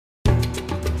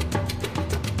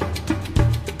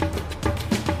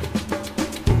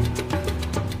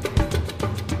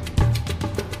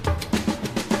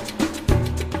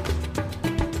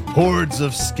hordes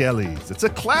of skellies. It's a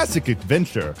classic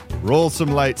adventure. Roll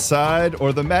some light side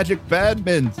or the magic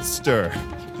badminster.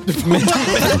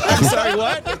 I'm sorry,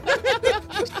 what?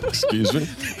 Excuse me?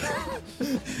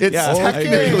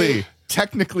 It's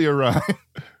technically a rhyme.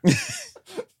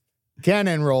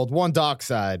 Cannon rolled 1 dark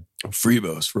side.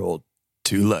 Freebos rolled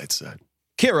 2 light side.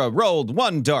 Kira rolled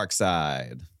 1 dark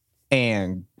side.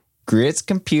 And Grit's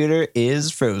computer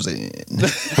is frozen.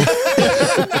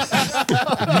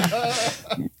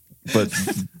 But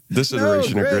this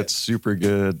iteration of Grit's super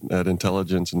good at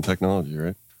intelligence and technology,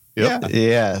 right? Yep. Yeah.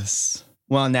 Yes.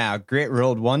 Well, now Grit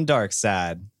rolled 1 dark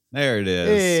side. There it is.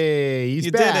 Hey, he's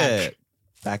you back. did it.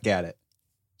 Back at it.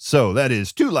 So that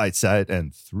is 2 light side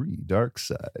and 3 dark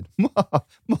side. Come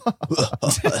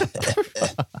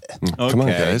on,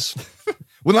 guys.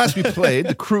 When last we played,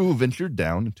 the crew ventured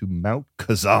down into Mount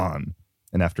Kazan.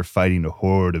 And after fighting a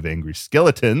horde of angry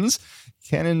skeletons,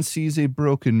 Cannon sees a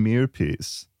broken mirror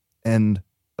piece and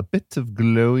a bit of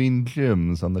glowing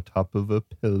gems on the top of a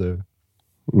pillar.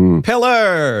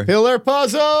 Pillar. Pillar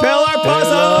puzzle.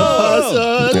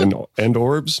 And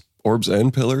orbs. Orbs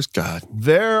and pillars. God.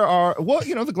 There are,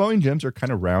 the glowing gems are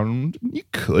kind of round. You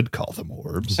could call them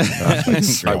orbs. Like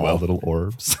small little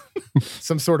orbs.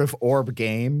 Some sort of orb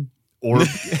game. Orb.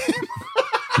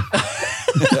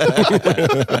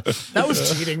 That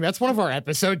was cheating. That's one of our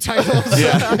episode titles.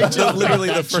 Yeah, I just literally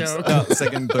made the that first,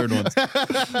 second, third ones.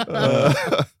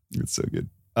 It's so good.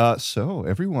 So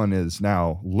everyone is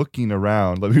now looking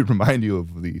around. Let me remind you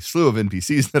of the slew of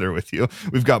NPCs that are with you.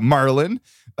 We've got Marlin,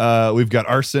 we've got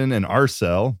Arson and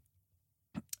Arcel,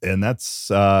 and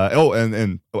that's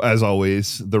and as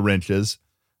always the wrenches,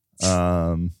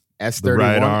 S31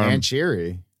 right arm. and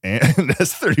Cheery. and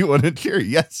S31 and Cheery.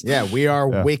 Yes, Yeah, we are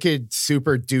wicked,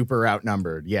 super duper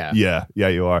outnumbered. Yeah. yeah,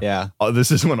 you are. Yeah.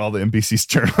 This is when all the NPCs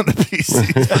turn on the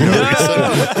PC.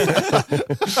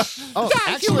 Oh,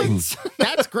 actually,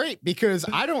 that's great because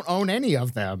I don't own any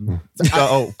of them.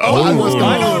 I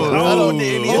don't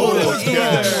need any of Oh, them.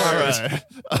 yeah. All right.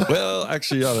 Well,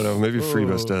 actually, I don't know. Maybe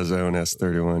Freebos does own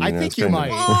S31. I think it's you kinda- might.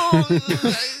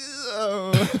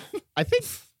 I think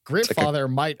Gritfather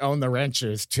might own the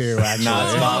wrenches too. Actually, No,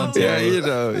 it's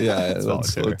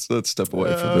voluntary. Let's step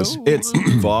away from this. It's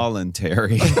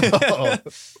voluntary.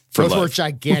 For those were life.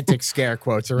 gigantic scare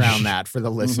quotes around that for the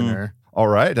listener. All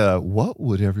right. What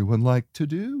would everyone like to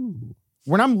do?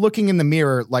 When I'm looking in the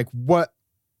mirror, like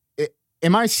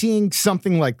am I seeing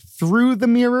something like through the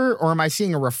mirror, or am I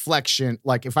seeing a reflection?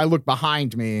 Like if I look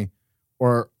behind me,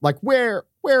 or like where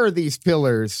are these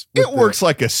pillars? It works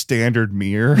like a standard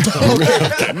mirror.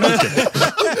 I'm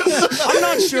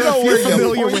not sure if you're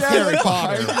familiar with Harry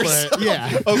Potter, but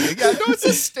yeah. Okay, yeah, no, it's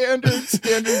a standard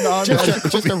non-magical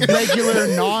Just a regular,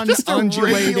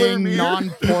 non-undulating, mirror.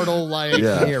 non-portal-like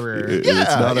mirror. It's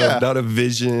Yeah, not a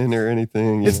vision or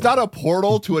anything. It's not a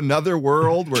portal to another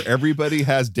world where everybody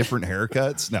has different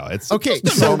haircuts. No, it's Okay,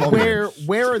 just a so normal mirror.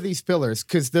 where are these pillars?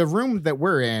 Because the room that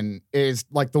we're in is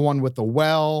like the one with the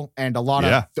well and a lot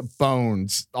of the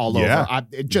bones all Yeah. over.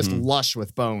 It just lush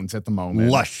with bones at the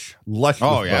moment. lush.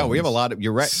 Oh, with yeah, bones. we have a lot of,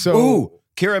 you're right. So- Ooh,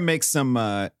 Kira makes some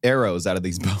arrows out of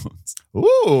these bones.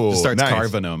 Ooh, Just starts nice.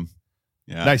 carving them.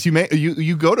 Yeah. Nice.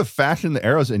 You go to fashion the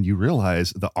arrows and you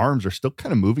realize the arms are still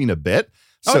kind of moving a bit.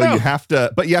 So no. you have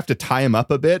to tie them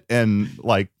up a bit, and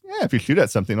if you shoot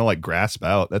at something, it'll grasp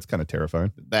out. That's kind of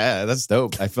terrifying. That's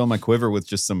dope. I fill my quiver with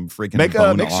just some freaking Make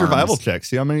bone survival arms. check.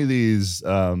 See how many of these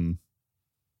bow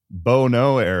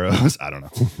arrows. I don't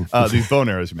know. These bone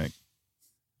arrows you make.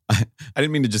 I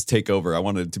didn't mean to just take over. I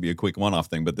wanted it to be a quick one-off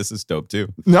thing, but this is dope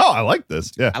too. No, I like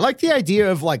this. Yeah. I like the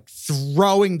idea of like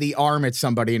throwing the arm at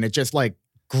somebody and it just like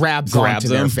grabs onto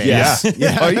their them. face.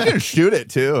 Yeah. Oh, you can shoot it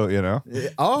too,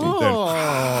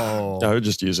 Oh. I would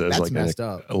just use it as That's like messed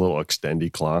up. a little extendy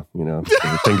claw,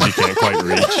 things you can't quite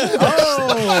reach.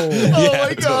 Oh.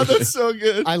 My God, that's so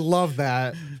good. I love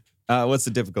that. What's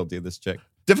the difficulty of this check?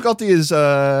 Difficulty is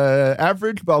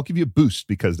average, but I'll give you a boost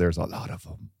because there's a lot of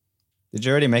them. Did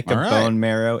you already make a All right. bone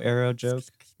marrow arrow joke?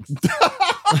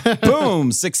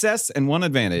 Boom! Success and 1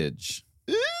 advantage.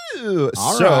 Ooh,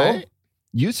 All so right.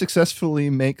 you successfully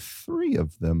make 3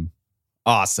 of them.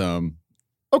 Awesome.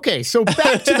 Okay, so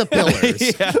back to the pillars.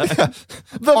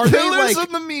 The Are they, pillars like-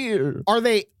 in the mirror. Are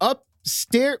they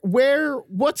upstairs?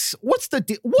 What's the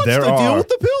deal with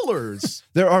the pillars?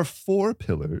 There are 4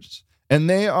 pillars, and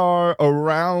they are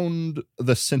around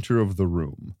the center of the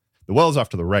room. The well is off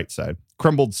to the right side,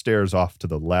 crumbled stairs off to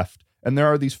the left, and there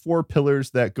are these 4 pillars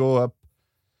that go up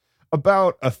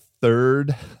about a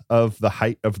third of the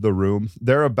height of the room.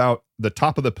 The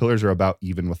top of the pillars are about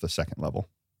even with the second level.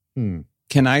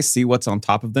 Can I see what's on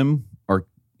top of them, or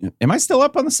Am I still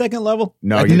up on the second level?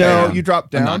 No, I you're think I No, am. you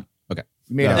dropped I'm down. not. Okay.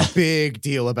 You made a big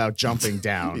deal about jumping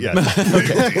down. Yes.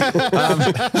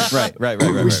 Right.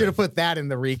 We should have put that in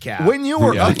the recap. When you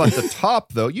were Yeah. up at the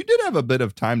top, though, you did have a bit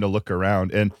of time to look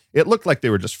around, and it looked like they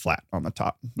were just flat on the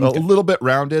top, a little bit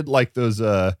rounded, like those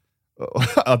at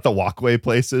the walkway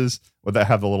places where they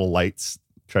have the little lights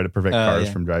try to prevent cars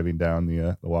from driving down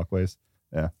the walkways.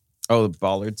 Yeah, Oh, the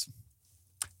bollards.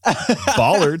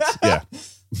 bollards. Yeah,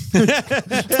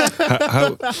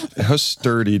 How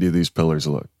sturdy do these pillars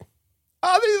look?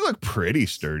 they look pretty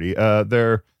sturdy.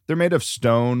 They're made of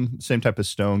stone, same type of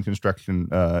stone construction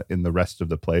in the rest of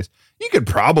the place. You could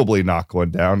probably knock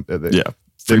one down. Yeah.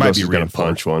 They might Freebos be is gonna reinforced.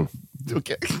 punch one.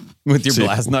 Okay. With your See.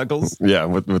 blast knuckles. Yeah,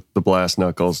 with the blast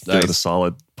knuckles, Nice. give it a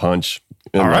solid punch.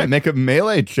 And All right, like, make a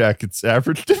melee check. It's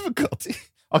average difficulty.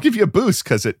 I'll give you a boost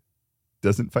because it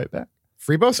doesn't fight back.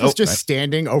 Freebos was Oh, just nice.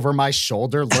 standing over my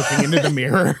shoulder looking into the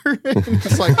mirror.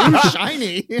 It's like, ooh,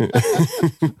 shiny.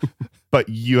 But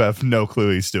you have no clue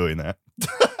he's doing that.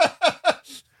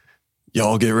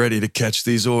 y'all get ready to catch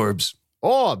these orbs.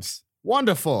 Orbs.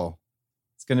 Wonderful.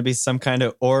 It's going to be some kind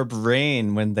of orb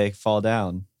rain when they fall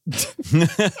down.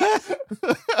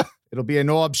 It'll be an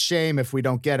orb shame if we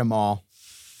don't get them all.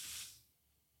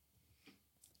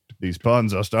 These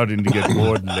puns are starting to get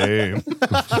more lame.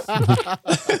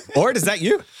 Or is that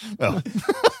you? Well,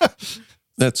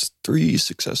 That's 3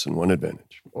 success and 1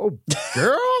 advantage. Oh,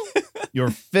 girl. your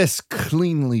fist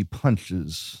cleanly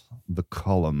punches the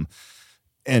column,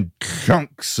 and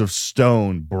chunks of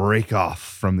stone break off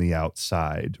from the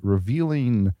outside,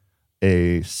 revealing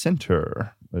a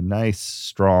center, a nice,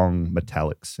 strong,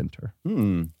 metallic center.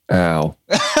 Ow.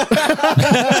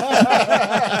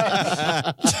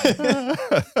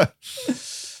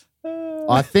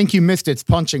 I think you missed its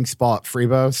punching spot,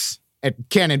 Freebos. And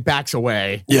Cannon backs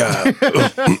away. Yeah.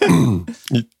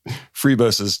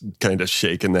 Freebus is kind of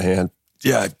shaking the hand.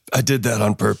 Yeah, I did that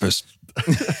on purpose.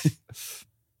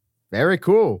 Very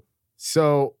cool.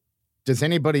 So, does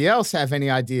anybody else have any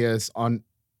ideas on?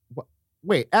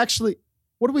 Wait, actually,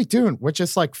 what are we doing? We're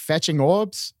just like fetching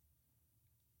orbs.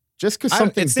 Just because I don't-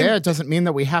 something's it seemed- there doesn't mean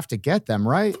that we have to get them,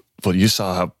 right? Well, you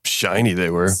saw how shiny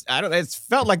they were. It's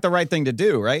felt like the right thing to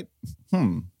do, right?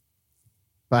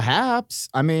 Perhaps.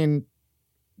 I mean,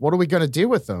 what are we going to do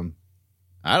with them?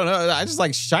 I don't know. I just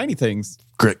like shiny things.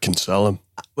 Grit can sell them.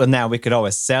 Well, now we could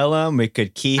always sell them. We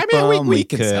could keep I mean, them. we We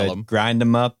could could sell 'em. grind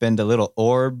them up into little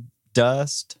orb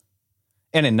dust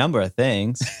and a number of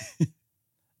things.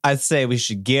 I'd say we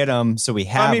should get them so we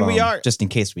have mean, we them are- just in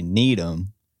case we need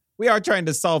them. We are trying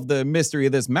to solve the mystery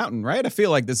of this mountain, right? I feel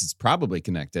like this is probably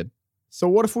connected. So,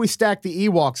 what if we stack the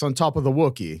Ewoks on top of the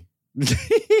Wookiee?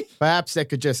 Perhaps they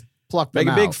could just pluck them Make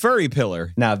a out. big furry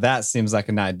pillar. Now that seems like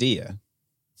an idea.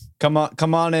 Come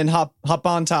on and hop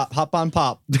on top, hop on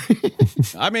pop.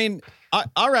 I mean,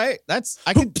 all right.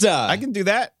 I can do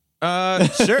that.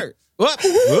 Sure. What?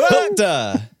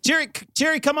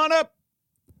 Cherry, come on up.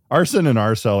 Arson and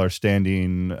Arcel are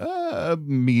standing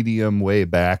medium way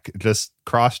back, just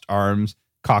crossed arms,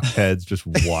 cocked heads, just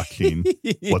watching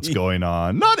what's going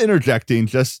on. Not interjecting,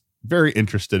 just very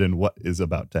interested in what is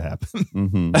about to happen.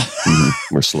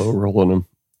 Mm-hmm. We're slow rolling them.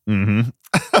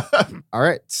 Mm-hmm. All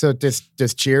right. So, does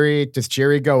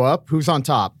Cheery go up? Who's on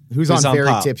top? Who's on very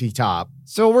top? tippy top?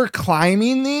 So we're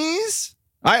climbing these?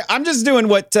 I'm just doing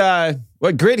what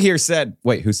Grit here said.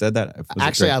 Wait, who said that? Was it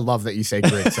Actually, Grit? I love that you say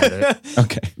Grit said it.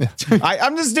 Okay.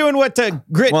 I'm just doing what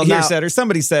Grit Well, here now- said, or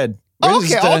somebody said. We're Okay,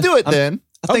 just, I'll do it then.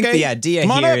 I think Okay, the idea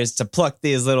come on here up. is to pluck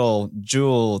these little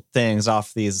jewel things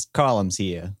off these columns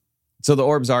here. So the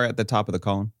orbs are at the top of the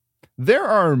column. There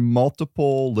are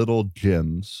multiple little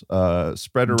gems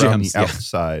spread around Gems, the yeah.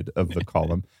 outside of the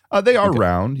column. They are Okay.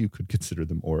 round. You could consider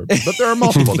them orbs, but there are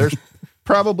multiple. There's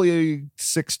probably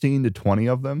 16 to 20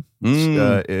 of them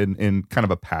in kind of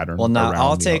a pattern. Well, now around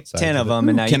I'll the take outside 10 of it. them,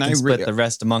 and now you Can can I split re- the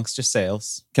rest amongst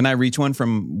yourselves. Can I reach one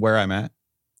from where I'm at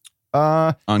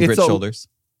On on Grit's shoulders?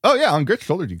 Oh, yeah. On Grit's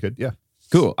shoulders, you could. Yeah.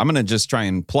 Cool. I'm going to just try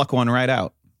and pluck one right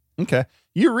out. Okay.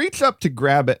 You reach up to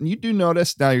grab it, and you do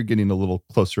notice now you're getting a little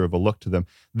closer of a look to them.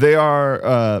 They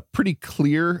are pretty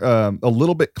clear, a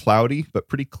little bit cloudy, but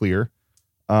pretty clear.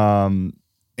 And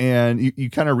you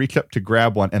kind of reach up to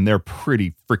grab one, and they're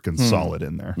pretty freaking solid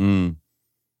in there.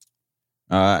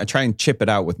 I try and chip it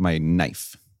out with my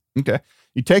knife. Okay.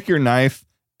 You take your knife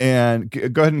and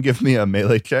go ahead and give me a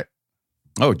melee check.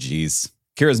 Oh, geez.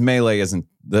 Kira's melee isn't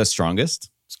the strongest.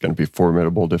 It's going to be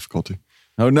formidable difficulty.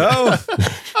 Oh, no.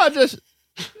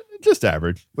 Just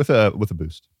average with a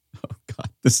boost. God,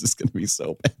 this is going to be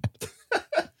so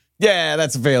bad. Yeah,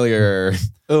 that's a failure.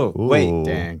 Oh, wait. Ooh.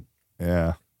 Dang.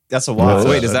 Yeah. That's a Wow. wash.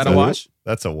 Wait, is that a That's wash?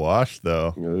 That's a wash,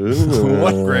 though. Ooh.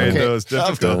 Upgrade Okay. those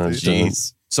difficulties.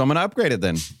 Jeez. So I'm gonna upgrade it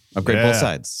then. Upgrade both Yeah.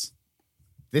 sides.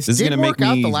 This is did gonna work make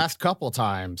out me- the last couple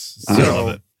times. I love So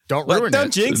it. don't What? ruin Don't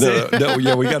it. jinx No, it. no,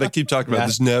 yeah, we got to keep talking about Yeah.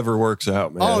 this. Never works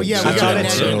out, man. Oh, yeah, we got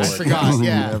it. So- I forgot.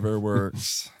 Yeah. Never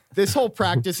works. This whole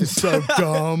practice is so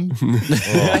dumb.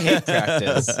 I hate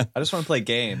practice. I just want to play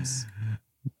games.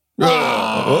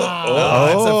 Oh,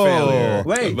 that's a failure.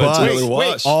 Wait, But it's But- really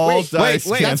wash. All dice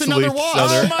wait, that's cancel another each wash.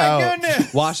 other Oh my out.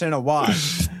 goodness. wash and a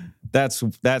wash.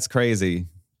 That's crazy.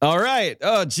 All right.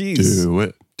 Oh,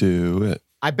 jeez. Do it.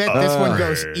 I bet this one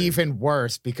goes Alright. even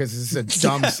worse because this is a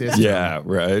dumb system. Yeah,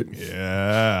 right.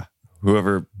 Yeah.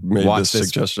 Whoever made Watch this this.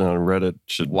 suggestion on Reddit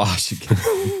should Wash again.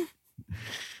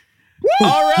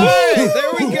 All right.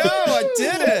 There we go. I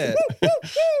did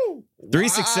it. 3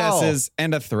 successes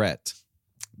and a threat.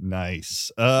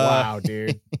 Nice. Wow,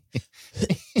 dude.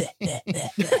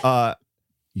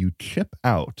 You chip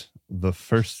out the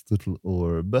first little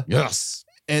orb, Yes.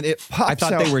 and it pops I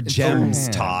thought out they were into your gems,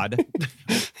 hand. Todd.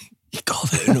 You call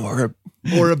that an orb?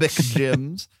 Orbic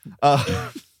gems.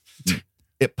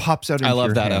 It pops out into I love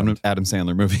your that hand. Adam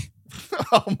Sandler movie.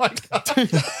 Oh my god.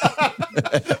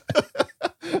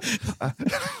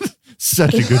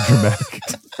 Such a good dramatic.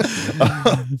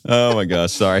 Oh my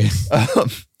gosh. Sorry.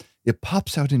 It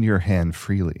pops out into your hand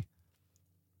freely.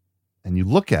 And you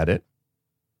look at it,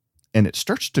 and it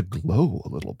starts to glow a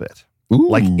little bit.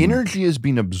 Like energy is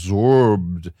being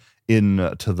absorbed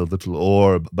into the little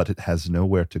orb, but it has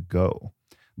nowhere to go.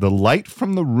 The light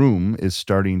from the room is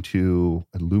starting to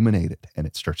illuminate it, and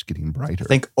it starts getting brighter. I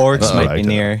think orcs Uh-oh. might be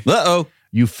near. Uh-oh.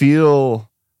 You feel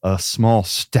a small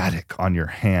static on your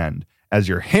hand as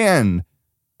your hand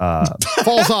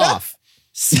Falls off.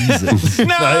 seizes.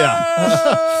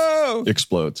 No.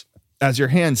 Explodes. As your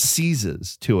hand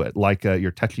seizes to it, like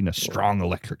you're touching a strong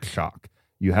electric shock.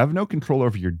 You have no control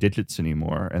over your digits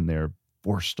anymore, and they're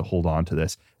forced to hold on to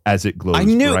this as it glows I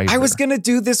knew brighter. I was going to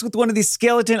do this with one of these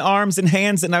skeleton arms and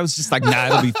hands, and I was just like, nah,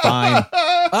 it'll be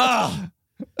fine.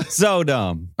 So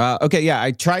dumb. Okay, yeah,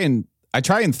 I try and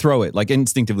throw it. Like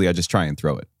instinctively, I just try and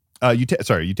throw it. You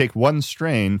take one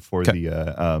strain for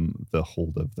the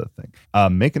hold of the thing.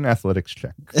 Make an athletics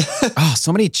check. Oh,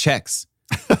 so many checks.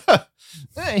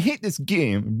 I hate this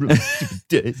game. I'm really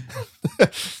stupid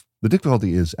dice. The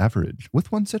difficulty is average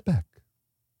with one setback.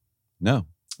 No.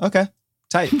 Okay,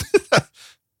 tight.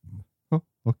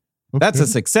 That's a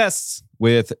success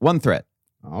with 1 threat.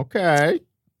 Okay.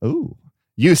 Oh,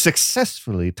 you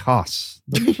successfully toss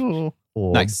the little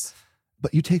orb. Nice.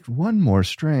 But you take one more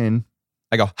strain.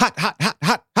 I go, hot, hot, hot,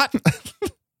 hot, hot.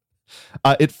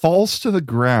 It falls to the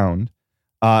ground.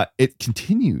 It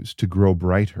continues to grow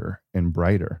brighter and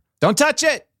brighter. Don't touch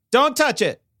it. Don't touch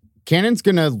it. Cannon's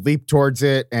gonna leap towards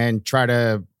it and try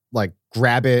to like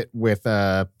grab it with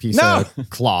a piece No. of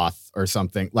cloth or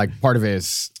something, like part of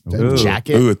his Ooh.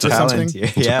 jacket Ooh, it's or a something. Palantir.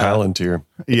 It's Yeah. a Palantir.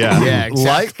 Yeah, Yeah,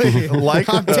 exactly. Like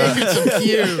I'm taking some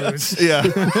cues. Yeah.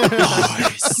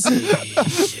 I see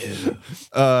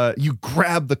you. You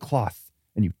grab the cloth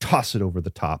and you toss it over the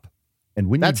top. And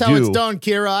when That's you how do, it's done,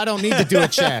 Kira. I don't need to do a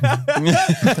check.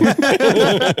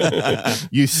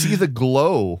 you see the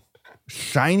glow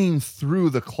shining through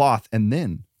the cloth and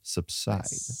then subside.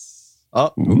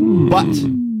 Oh, But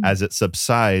as it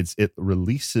subsides, it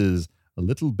releases a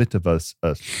little bit of a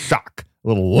shock, a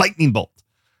little lightning bolt.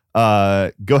 Go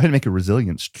ahead and make a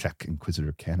resilience check,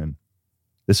 Inquisitor Cannon.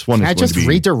 This one Can is I going just to be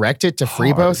redirect it to hard.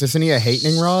 Freebos? Isn't he a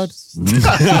hatening rod?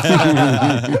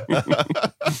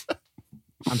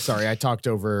 I'm sorry, I talked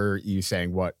over you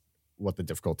saying what the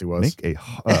difficulty was. make a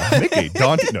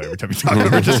daunting. No, every time you talk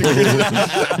over, it just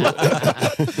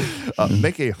increases.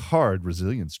 Make a hard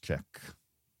resilience check.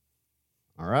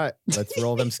 All right, let's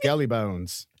roll them skelly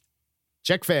bones.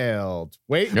 Check failed.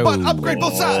 Wait, No. but upgrade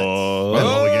both sides. Roll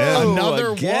again. Another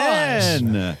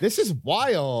again. This is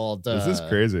wild. This is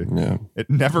crazy. Yeah. It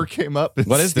never came up.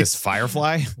 What is this,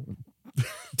 Firefly?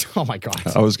 Oh my god.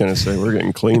 I was going to say, we're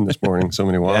getting clean this morning. So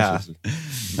many washes.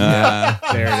 Uh,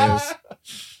 There it is.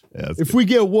 Yeah, it's If we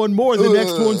get one more, the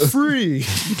next one's free.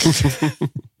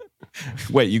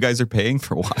 wait, you guys are paying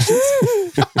for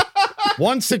washes?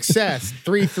 One success,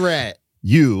 3 threat.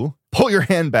 You pull your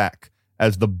hand back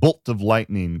as the bolt of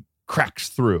lightning cracks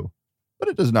through, but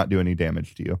it does not do any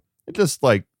damage to you. It just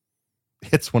like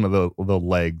hits one of the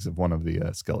legs of one of the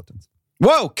skeletons.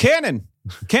 Whoa, Cannon.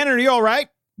 Cannon, are you all right?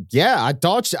 Yeah, I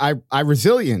dodged. I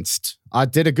resilienced. I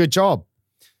did a good job.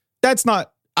 That's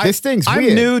not. This thing's I'm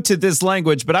weird. new to this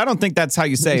language, but I don't think that's how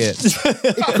you say it.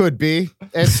 It could be.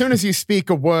 As soon as you speak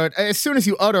a word, as soon as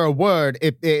you utter a word,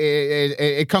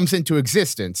 it comes into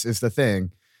existence. Is the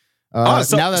thing. so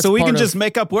now that's we can part just of-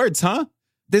 make up words, huh?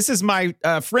 this is my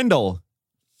Frindle.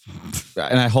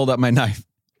 And I hold up my knife.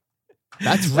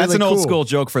 That's really That's an old cool. school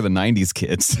joke for the 90s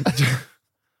kids.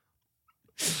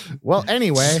 Well,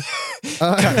 anyway.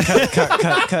 Cut.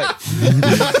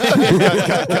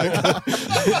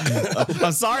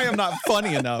 I'm sorry I'm not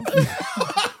funny enough.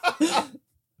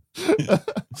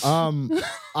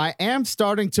 I am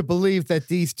starting to believe that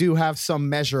these do have some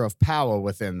measure of power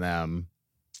within them.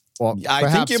 Well, I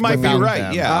think perhaps you might be without right,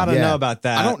 them. yeah. I don't know about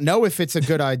that. I don't know if it's a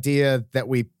good idea that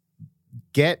we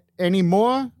get any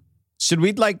more. Should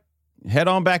we like head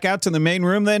on back out to the main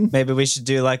room then? Maybe we should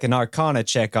do like an Arcana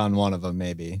check on one of them,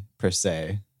 maybe, per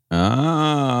se. Oh.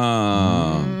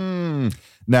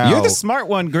 Now, You're the smart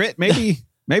one, Grit. Maybe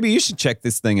you should check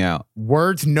this thing out.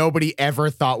 Words nobody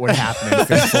ever thought would happen in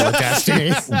Fistful of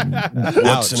Destiny.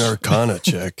 What's an Arcana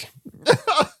check?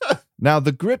 Now,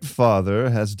 the Grit Father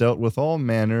has dealt with all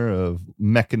manner of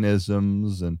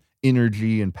mechanisms and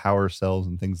energy and power cells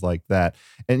and things like that.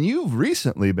 And you've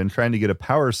recently been trying to get a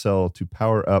power cell to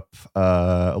power up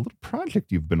a little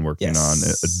project you've been working on,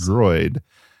 a droid.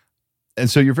 And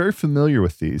so you're very familiar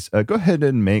with these. Go ahead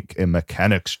and make a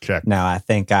mechanics check. Now I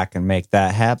think I can make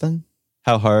that happen.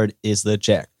 How hard is the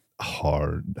check?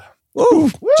 Hard.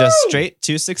 Woo! Just straight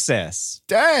to success.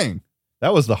 Dang.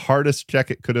 That was the hardest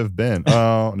check it could have been.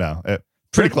 Oh, no.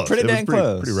 Pretty close. Pretty It was dang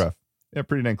close. Pretty rough. Yeah,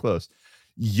 pretty dang close.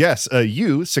 Yes,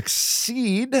 you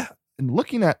succeed. And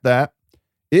looking at that,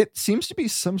 it seems to be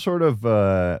some sort of,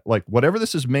 like, whatever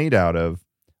this is made out of,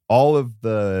 all of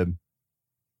the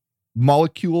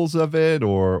molecules of it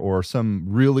or some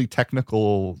really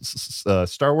technical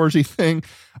Star Wars-y thing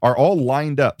are all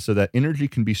lined up so that energy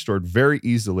can be stored very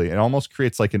easily. It almost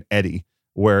creates like an eddy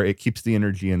where it keeps the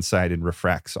energy inside and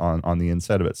refracts on the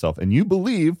inside of itself. And you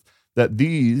believe that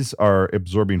these are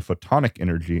absorbing photonic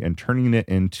energy and turning it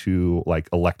into like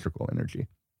electrical energy.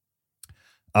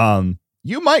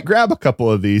 You might grab a couple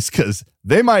of these because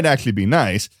they might actually be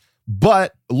nice,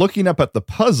 but looking up at the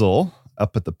puzzle,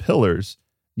 up at the pillars,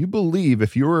 you believe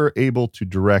if you were able to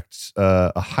direct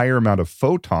a higher amount of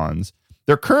photons,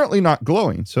 they're currently not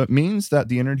glowing. So it means that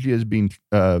the energy is being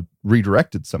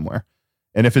redirected somewhere.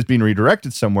 And if it's being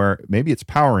redirected somewhere, maybe it's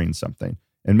powering something.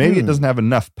 And maybe it doesn't have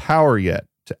enough power yet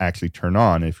to actually turn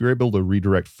on. If you're able to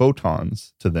redirect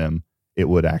photons to them, it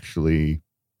would actually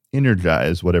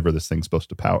energize whatever this thing's supposed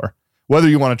to power. Whether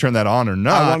you want to turn that on or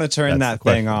not. I want to turn that's that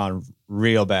the thing question. on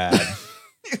real bad.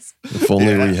 If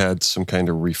only we had some kind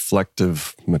of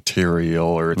reflective material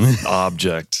or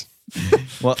object.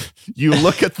 Well, You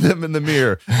look at them in the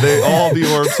mirror. All the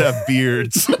orbs have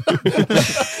beards.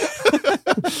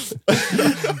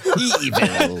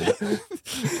 Evil.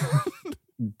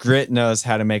 Grit knows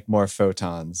how to make more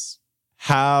photons.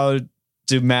 How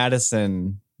do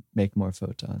Madison make more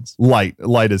photons? Light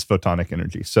is photonic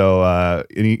energy. So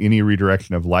any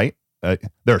redirection of light,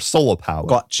 there's solar power.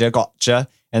 Gotcha.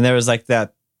 And there was like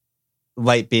that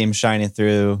light beam shining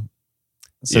through,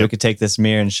 so we Yep. could take this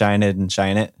mirror and shine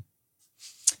it.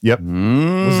 Yep,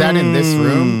 Was that in this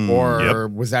room or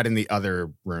Yep. was that in the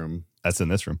other room? that's in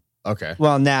this room. Okay.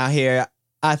 Well, now here,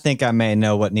 I think I may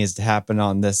know what needs to happen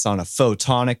on a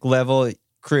photonic level,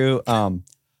 crew.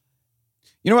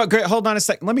 You know what, Grit? Hold on a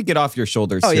second. Let me get off your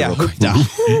shoulders. Oh, here yeah. real quick.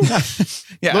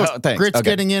 Yeah, Look, oh, thanks. Grit's Okay.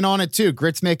 getting in on it too.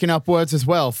 Grit's making up words as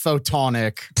well.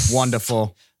 Photonic.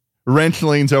 Wonderful. Wrench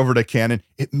leans over to Cannon.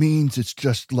 It means it's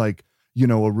just like,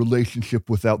 a relationship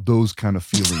without those kind of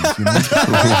feelings.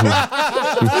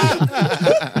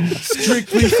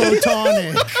 Strictly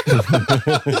photonic.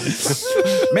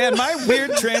 Man, my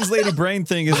weird translated brain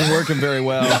thing isn't working very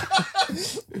well.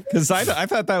 Because I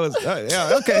thought that was,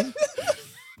 yeah, okay.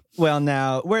 Well,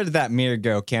 now, where did that mirror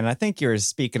go, Ken? I think you were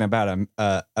speaking about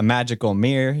a magical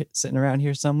mirror sitting around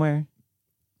here somewhere.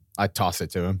 I toss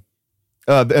it to him.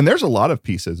 And there's a lot of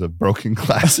pieces of broken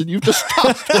glass, and you've just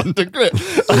tossed one to Grit.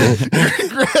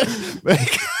 Grit,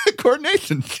 make a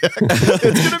coordination check. It's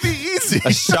going to be easy.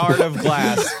 A shard of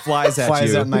glass flies at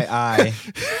Flies you. at my eye.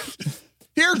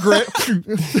 Here, Grit.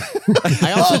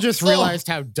 I also just realized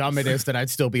how dumb it is that I'd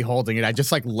still be holding it. I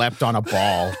just like leapt on a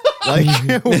ball. Like,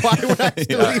 why would I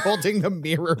still be holding the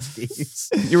mirror piece?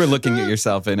 You were looking at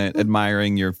yourself in it,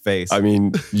 admiring your face. I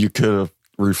mean, you could have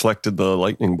reflected the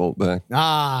lightning bolt back.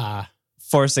 Ah,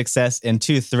 4 success and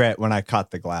 2 threat when I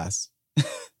caught the glass.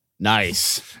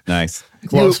 nice. Nice.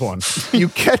 Close one. You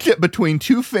catch it between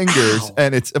two fingers,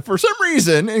 and it's, for some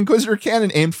reason, Inquisitor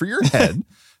Cannon aimed for your head.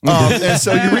 And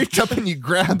so you reach up and you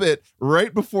grab it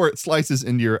right before it slices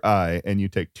into your eye, and you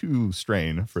take 2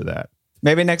 strain for that.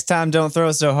 Maybe next time don't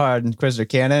throw so hard, Inquisitor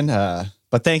Cannon.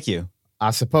 But thank you.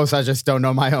 I suppose I just don't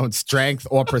know my own strength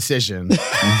or precision.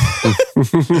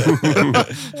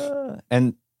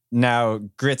 And now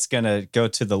Grit's gonna go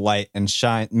to the light and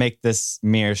make this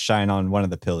mirror shine on one of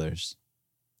the pillars.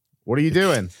 What are you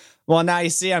doing? Well, now you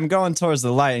see, I'm going towards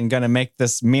the light and gonna make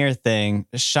this mirror thing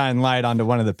shine light onto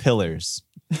one of the pillars.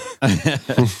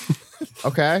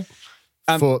 Okay.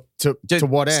 Um, To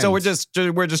what end? So we're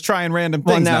just trying random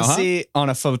Well, things now now, huh? see, on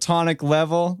a photonic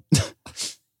level,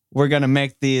 we're gonna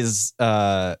make these.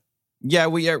 Yeah,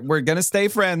 we're gonna stay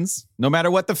friends, no matter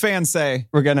what the fans say.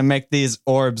 We're gonna make these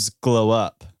orbs glow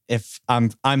up. If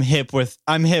I'm hip with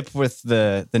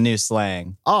the new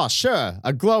slang. Oh, sure.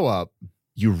 A glow up.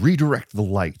 You redirect the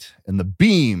light, and the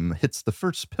beam hits the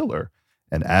first pillar.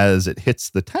 And as it hits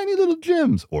the tiny little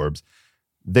gems, orbs,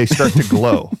 they start to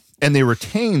glow. And they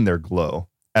retain their glow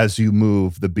as you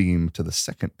move the beam to the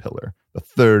second pillar, the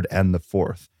third, and the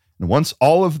fourth. And once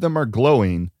all of them are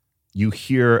glowing, you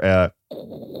hear a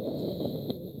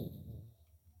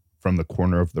from the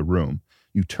corner of the room.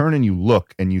 You turn and you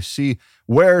look, and you see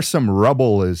where some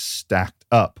rubble is stacked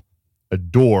up. A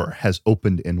door has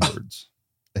opened inwards.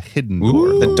 A hidden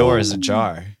door. The door is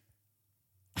ajar.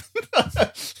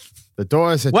 The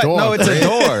door is a What? door. No, it's a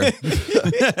door.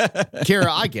 Kira,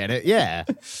 I get it. Yeah.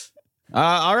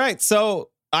 All right, so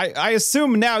I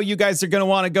assume now you guys are gonna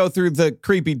want to go through the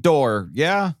creepy door,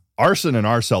 yeah? Arson and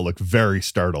Arcel look very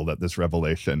startled at this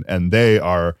revelation, and they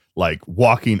are like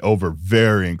walking over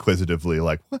very inquisitively,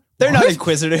 like, what? They're not What?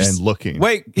 inquisitors. And looking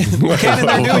Wait, Cannon,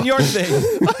 they're doing your thing.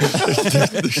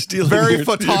 They're stealing very your-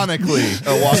 photonically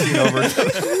walking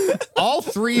over. All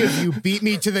three of you beat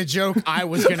me to the joke I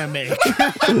was going to make.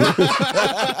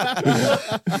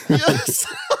 Yes.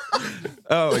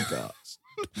 Oh my gosh.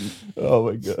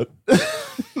 Oh my god.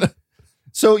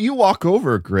 So you walk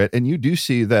over, Grit, and you do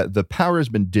see that the power has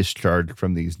been discharged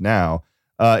from these now.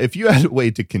 If you had a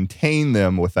way to contain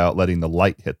them without letting the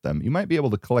light hit them, you might be able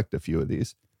to collect a few of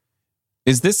these.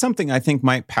 Is this something I think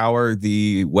might power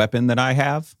the weapon that I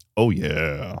have? Oh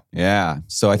yeah. Yeah.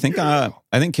 So I think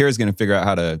Kira's gonna figure out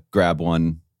how to grab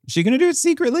one. Is she gonna do it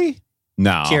secretly?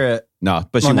 No. Kira, No,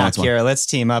 but she well, now wants one. Kira, let's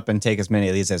team up and take as many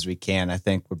of these as we can. I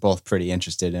think we're both pretty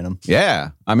interested in them.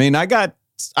 Yeah. I mean, I got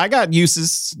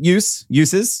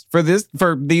uses for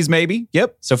these maybe.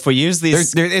 Yep. So if we use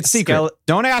these, It's secret.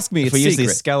 Don't ask me. if It's we use secret.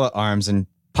 these skeleton arms and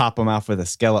pop them out with the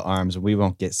skeleton arms, we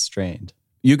won't get strained.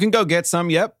 You can go get some.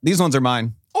 Yep. These ones are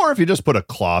mine. Or if you just put a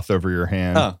cloth over your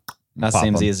hand. Oh, that pop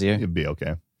seems 'em, easier. You'd be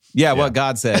okay. Yeah, what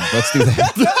God said. Let's do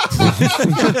that.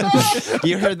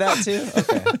 You heard that too?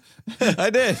 Okay. I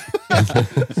did.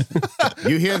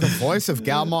 You hear the voice of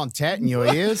Gal Montet in your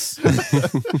ears?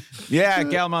 Yeah,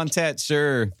 Gal Montet,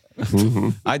 sure.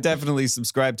 I definitely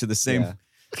subscribe to the same. Yeah.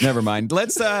 Never mind.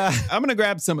 Let's I'm gonna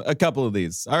grab a couple of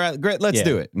these. All right, Grit, let's Yeah.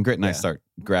 do it. And Grit and I Yeah. start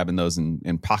grabbing those and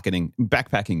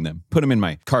backpacking them. Put them in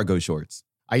my cargo shorts.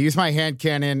 I use my hand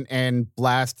cannon and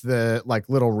blast the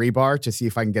little rebar to see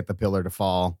if I can get the pillar to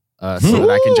fall, so that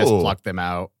I can just Ooh. pluck them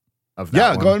out of that Yeah,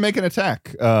 one. go ahead and make an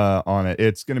attack on it.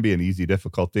 It's going to be an easy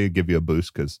difficulty. Give you a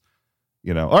boost because,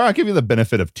 or I'll give you the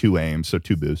benefit of 2 aims, so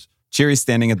 2 boosts. Cherry's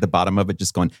standing at the bottom of it,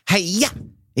 just going, hey, yeah,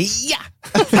 yeah,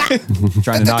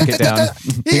 trying to knock it down.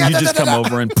 You just come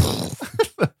over and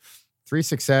 3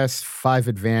 success, 5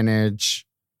 advantage,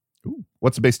 Ooh.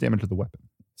 What's the base damage of the weapon?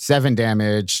 7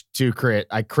 damage, 2 crit.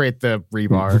 I crit the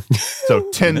rebar. So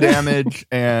 10 damage,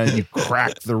 and you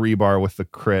crack the rebar with the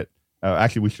crit.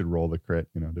 Actually, we should roll the crit,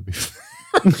 to be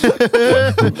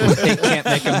It can't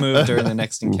make a move during the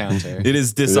next encounter. it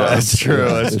is Yeah, disarmed. that's true.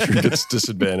 That's true. It gets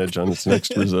disadvantage on its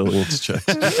next resilience check.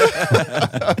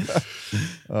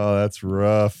 Oh, that's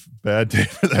rough. Bad day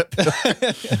for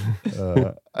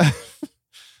that.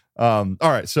 All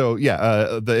right. So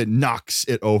yeah, it knocks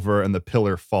it over and the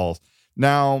pillar falls.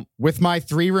 Now, With my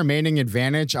 3 remaining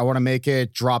advantage, I want to make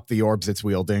it drop the orbs it's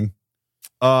wielding.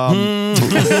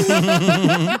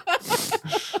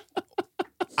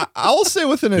 I'll say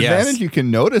with an Yes. advantage, you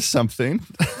can notice something.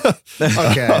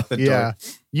 Okay, yeah.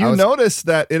 You notice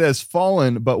that it has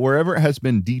fallen, but wherever it has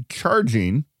been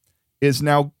decharging is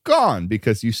now gone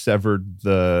because you severed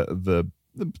the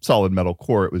solid metal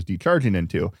core it was decharging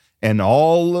into, and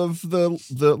all of the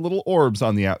little orbs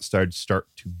on the outside start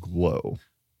to glow.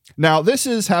 Now, this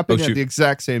is happening at shoot. the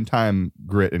exact same time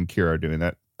Grit and Kira are doing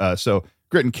that. So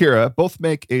Grit and Kira both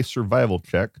make a survival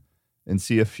check and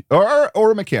see if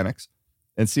or mechanics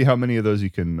and see how many of those you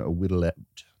can whittle out.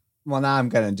 Well, now I'm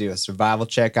going to do a survival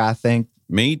check, I think.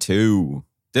 Me too.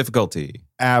 Difficulty.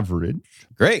 Average.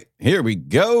 Great. Here we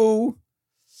go.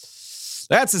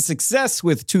 That's a success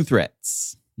with 2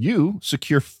 threats. You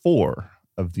secure 4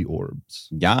 of the orbs.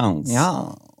 Yes.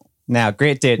 Yeah. Now,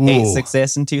 Grit did 8 Ooh.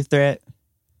 success and 2 threat.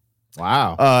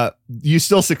 Wow. You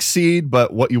still succeed,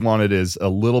 but what you wanted is a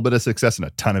little bit of success and a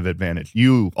ton of advantage.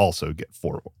 You also get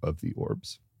 4 of the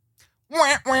orbs.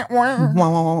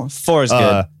 4 is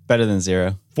good. Better than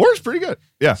 0. 4 is pretty good.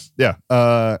 Yeah.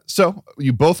 So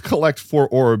you both collect 4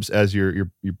 orbs as you're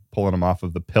pulling them off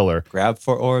of the pillar. Grab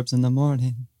 4 orbs in the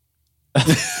morning.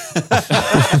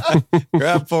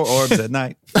 Grab 4 orbs at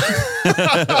night.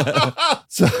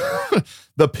 So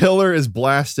the pillar is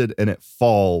blasted and it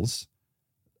falls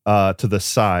to the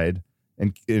side.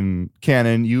 And in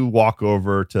Canon, you walk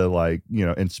over to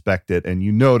inspect it, and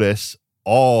you notice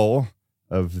all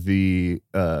of the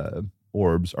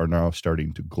orbs are now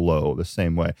starting to glow the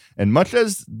same way. And much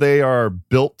as they are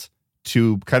built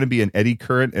to kind of be an eddy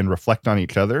current and reflect on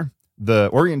each other, the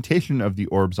orientation of the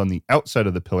orbs on the outside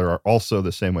of the pillar are also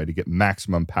the same way to get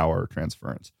maximum power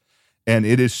transference. And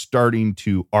it is starting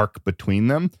to arc between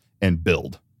them and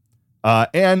build.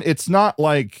 And it's not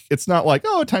like,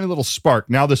 oh, a tiny little spark.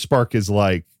 Now the spark is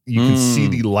like, you can see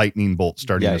the lightning bolt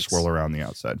starting to swirl around the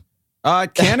outside.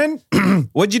 Cannon,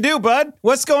 what'd you do, bud?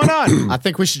 What's going on? I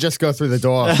think we should just go through the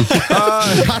door.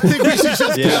 I think we should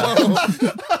just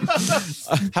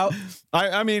go.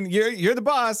 I mean, you're the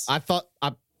boss.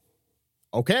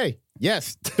 Okay.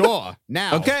 Yes. Door.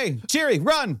 Now. Okay. Cheery,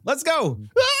 run. Let's go.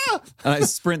 And I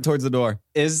sprint towards the door.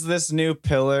 Is this new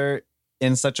pillar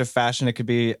in such a fashion it could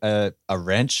be a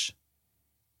wrench?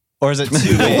 Or is it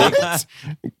too big?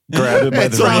 Grab it by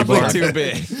It's the probably rebar. too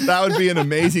big. That would be an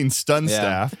amazing stun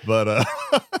staff, but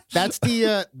That's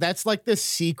that's like the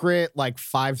secret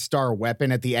 5-star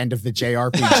weapon at the end of the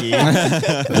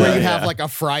JRPG where you have like a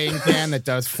frying pan that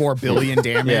does 4 billion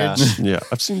damage. Yeah,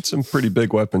 I've seen some pretty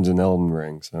big weapons in Elden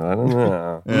Ring, so I don't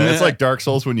know. yeah, it's like Dark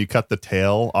Souls when you cut the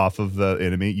tail off of the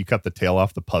enemy. You cut the tail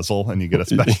off the puzzle and you get a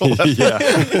special weapon. Yeah.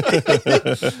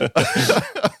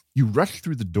 You rush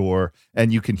through the door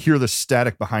and you can hear the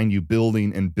static behind you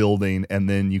building, and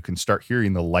then you can start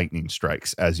hearing the lightning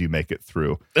strikes as you make it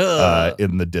through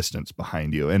in the distance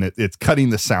behind you. And it's cutting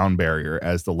the sound barrier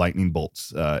as the lightning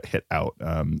bolts hit out.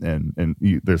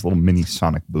 There's little mini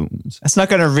sonic booms. That's not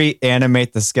going to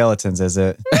reanimate the skeletons, is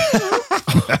it?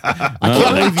 I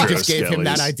can't believe you just gave him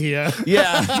that idea.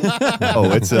 Yeah.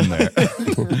 Oh, it's in there.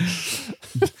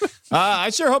 I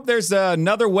sure hope there's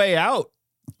another way out.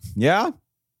 Yeah.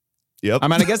 Yep. I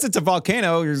mean, I guess it's a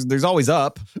volcano. There's always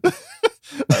up.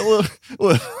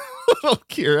 little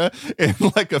Kira in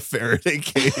like a Faraday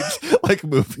cage, like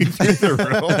moving through the room,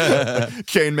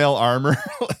 chainmail armor.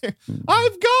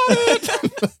 I've got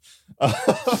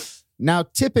it. Now,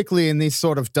 typically in these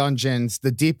sort of dungeons,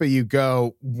 the deeper you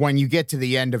go, when you get to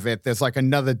the end of it, there's like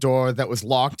another door that was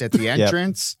locked at the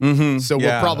entrance. Mm-hmm. So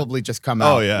we'll probably just come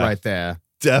out right there.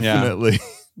 Definitely.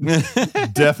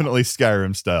 Definitely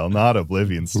Skyrim style, not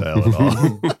Oblivion style at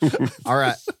all. All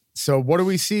right. So what do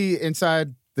we see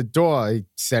inside the door? He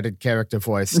said in character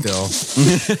voice still.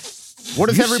 What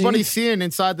is everybody seeing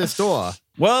inside this door?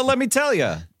 Well, let me tell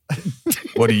you.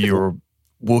 What do your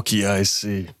Wookiee eyes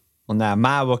see? Well, now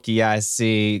my Wookiee eyes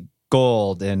see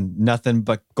gold and nothing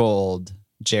but gold,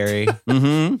 Jerry.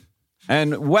 Mm-hmm.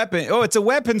 And weapon. Oh, it's a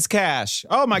weapons cache.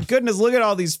 Oh my goodness! Look at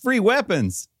all these free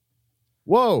weapons.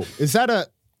 Whoa! Is that a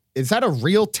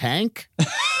real tank?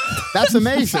 That's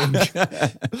amazing. Wait,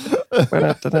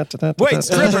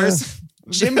 strippers.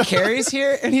 Jim Carrey's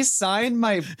here and he signed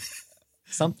my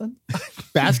something.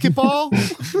 Basketball?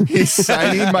 He's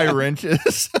signing my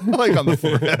wrenches like on the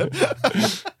forehead.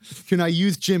 Can I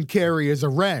use Jim Carrey as a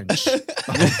wrench?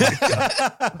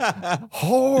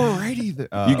 Alrighty then.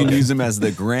 You can use him as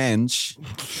the Grinch.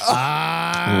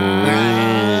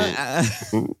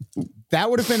 That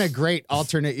would have been a great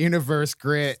alternate universe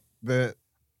grit. The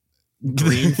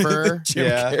green fur.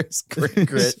 Jim Carrey's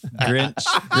Grinch. Grinch.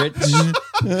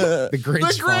 The Grinch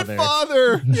the great father.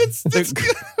 father. It's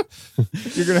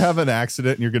you're gonna have an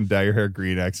accident and you're gonna dye your hair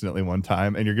green accidentally one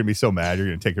time, and you're gonna be so mad you're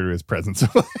gonna take her to his presents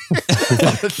away on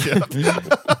the ship.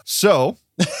 So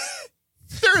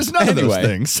there is none of those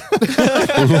things.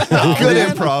 Good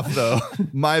improv though.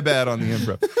 My bad on the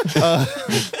improv.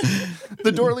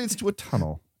 The door leads to a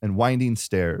tunnel and winding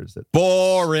stairs.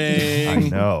 Boring. I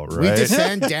know, right? We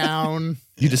descend down.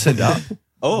 You descend up.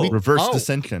 Oh, Reverse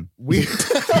descension. We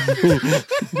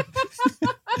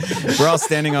we're all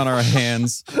standing on our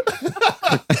hands.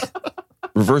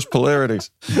 Reverse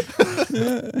polarities.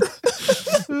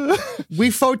 we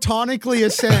photonically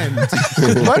ascend.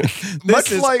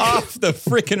 Much Is like off the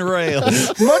freaking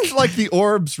rails. much like the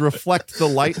orbs reflect the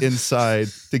light inside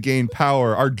to gain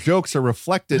power, our jokes are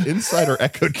reflected inside our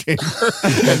echo chamber,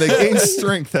 and they gain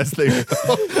strength as they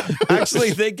go.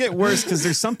 Actually, they get worse because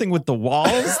there's something with the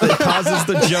walls that causes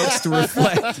the jokes to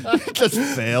reflect. Just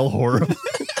fail horribly.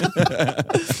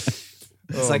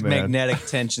 It's like magnetic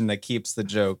tension that keeps the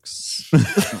jokes.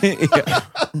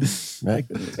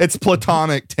 It's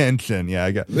platonic tension. Yeah,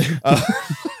 I got.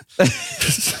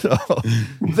 So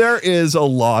there is a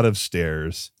lot of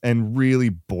stairs and really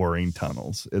boring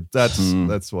tunnels.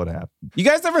 That's what happened. You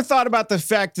guys ever thought about the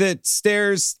fact that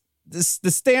stairs, the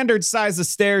standard size of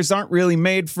stairs, aren't really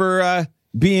made for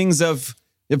beings of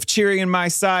Tyrion my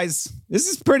size? This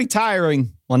is pretty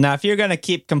tiring. Well, now if you're gonna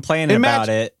keep complaining about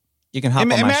it, you can hop on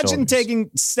my Imagine shoulders.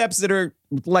 taking steps that are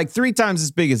like 3 times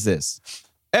as big as this.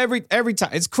 Every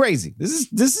time. It's crazy. This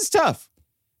is tough.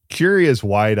 Curie is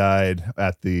wide-eyed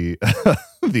at the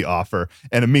the offer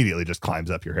and immediately just climbs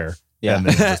up your hair. Yeah. And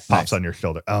then just pops on your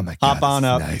shoulder. Oh my god. Hop on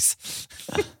up. Nice.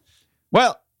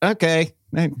 Well, okay.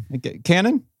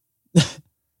 Cannon?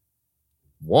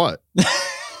 What?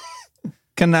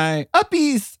 Can I?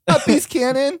 Uppies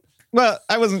cannon. Well,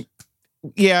 I wasn't.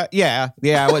 Yeah,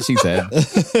 what she said.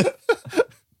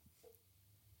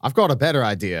 I've got a better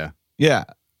idea. Yeah.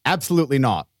 Absolutely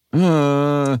not.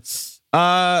 Arcel.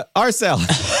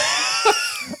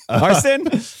 Arson?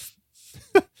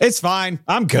 It's fine.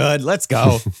 I'm good. Let's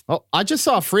go. Oh, I just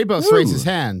saw Freebos raise his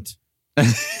hand.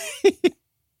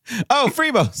 Oh,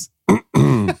 Freebos.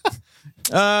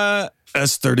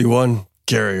 S31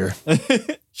 carrier.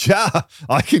 Yeah,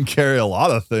 I can carry a lot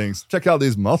of things. Check out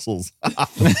these muscles.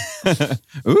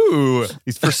 Ooh.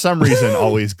 He's for some reason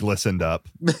always glistened up.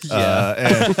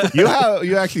 And you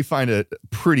actually find it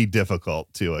pretty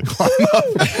difficult to climb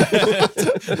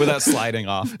up Without sliding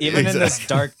off. Even in this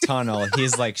dark tunnel,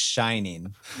 he's like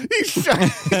shining. He's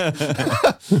shining.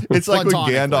 It's like when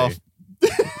Gandalf.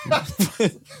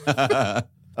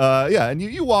 Yeah, and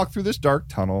you walk through this dark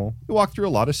tunnel. You walk through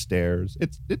a lot of stairs.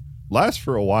 It lasts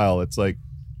for a while. It's like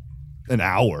an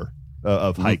hour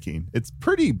of hiking. It's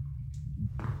pretty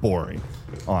boring,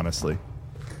 honestly.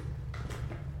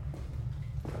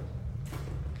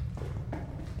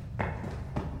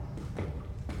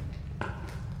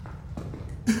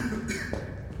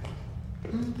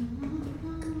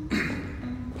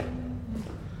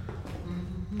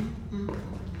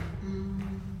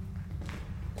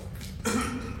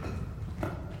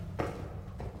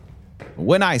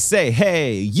 When I say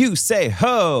hey, you say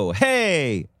ho.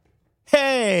 Hey.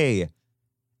 Hey.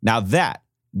 Now that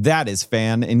is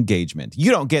fan engagement.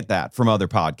 You don't get that from other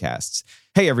podcasts.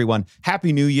 Hey, everyone.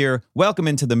 Happy New Year. Welcome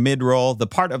into the mid-roll, the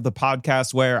part of the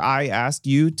podcast where I ask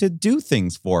you to do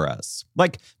things for us.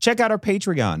 Like, check out our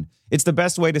Patreon. It's the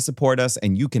best way to support us,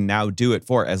 and you can now do it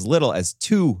for as little as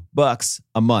 $2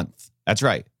 a month. That's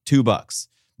right, $2.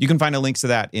 You can find a link to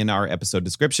that in our episode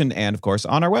description and, of course,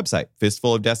 on our website,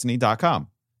 fistfulofdestiny.com.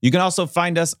 You can also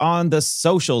find us on the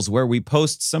socials where we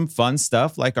post some fun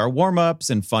stuff like our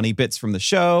warm-ups and funny bits from the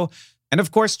show. And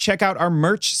of course, check out our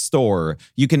merch store.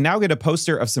 You can now get a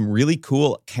poster of some really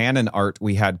cool Canon art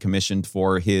we had commissioned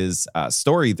for his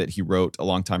story that he wrote a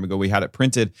long time ago. We had it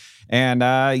printed. And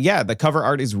the cover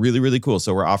art is really, really cool.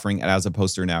 So we're offering it as a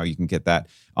poster now. You can get that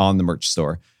on the merch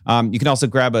store. You can also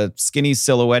grab a skinny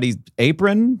silhouette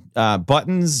apron,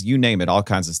 buttons, you name it. All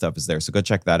kinds of stuff is there. So go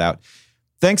check that out.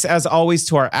 Thanks, as always,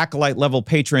 to our Acolyte level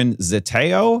patron,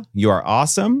 Zeteo. You are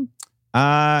awesome.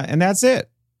 And that's it.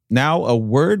 Now, a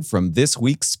word from this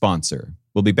week's sponsor.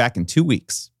 We'll be back in 2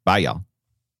 weeks. Bye, y'all.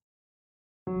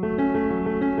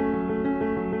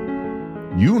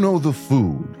 You know the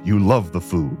food. You love the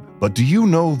food. But do you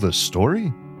know the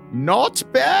story? Not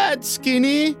bad,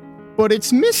 Skinny, but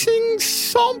it's missing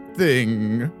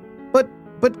something.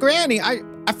 But Granny, I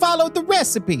followed the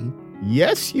recipe.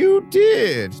 Yes, you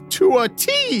did. To a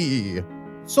T.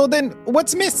 So then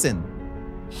what's missing?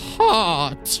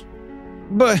 Heart.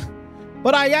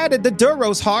 But I added the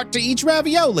Duros heart to each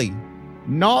ravioli.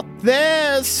 Not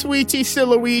theirs, sweetie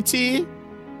silhouette.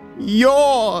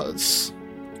 Yours.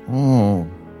 Oh.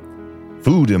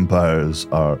 Food empires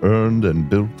are earned and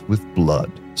built with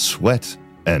blood, sweat,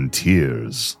 and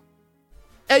tears.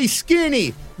 Hey,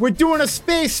 Skinny, we're doing a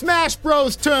Space Smash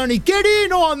Bros. Tourney. Get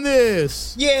in on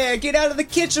this. Yeah, get out of the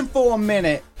kitchen for a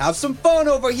minute. Have some fun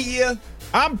over here.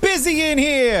 I'm busy in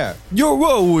here. You're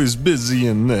always busy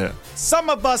in there. Some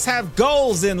of us have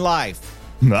goals in life.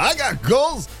 I got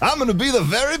goals. I'm going to be the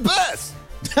very best.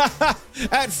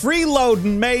 At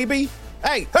freeloading, maybe.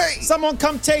 Hey, someone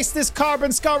come taste this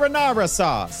carbon scarinara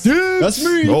sauce. Dude, That's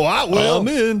me. Oh, I will. I'm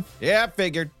in. Yeah, I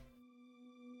figured.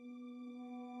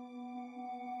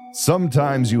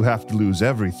 Sometimes you have to lose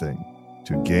everything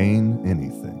to gain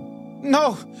anything.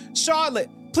 No, Charlotte,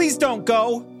 please don't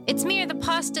go. It's me or the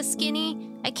pasta, Skinny.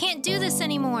 I can't do this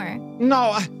anymore.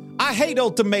 No, I hate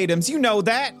ultimatums. You know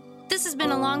that. This has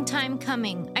been a long time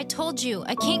coming. I told you,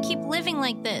 I can't keep living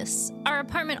like this. Our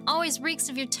apartment always reeks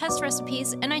of your test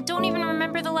recipes, and I don't even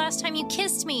remember the last time you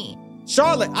kissed me.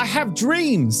 Charlotte, I have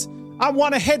dreams. I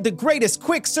want to head the greatest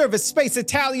quick service space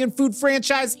Italian food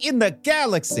franchise in the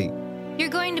galaxy. You're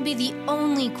going to be the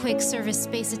only quick service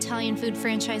space Italian food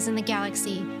franchise in the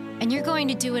galaxy, and you're going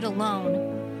to do it alone.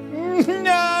 No!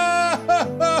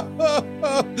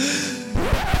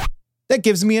 That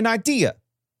gives me an idea.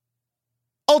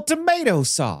 Ultimato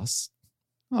sauce.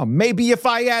 Oh, maybe if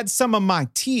I add some of my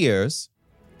tears.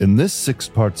 In this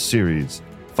 6-part series,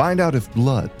 find out if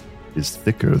blood is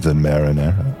thicker than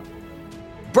marinara.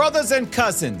 Brothers and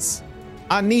cousins,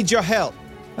 I need your help.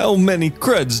 How many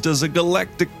creds does a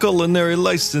galactic culinary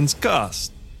license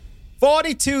cost?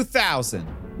 42,000.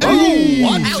 Hey,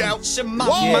 Watch out.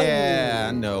 Yeah,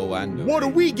 I know. what do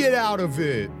we get out of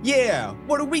it? Yeah,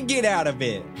 what do we get out of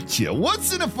it? Yeah,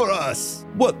 what's in it for us?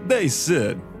 What they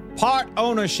said. Part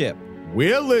ownership.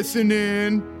 We're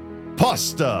listening.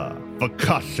 Pasta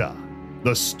Focaccia,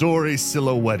 the story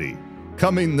silhouette,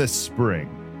 coming this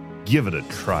spring. Give it a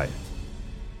try.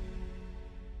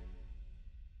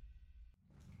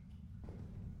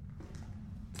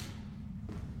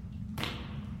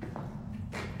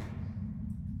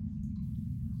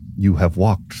 You have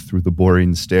walked through the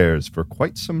boring stairs for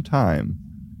quite some time,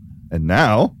 and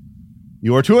now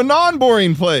you are to a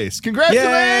non-boring place.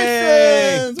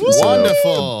 Congratulations! Woo!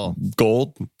 Wonderful.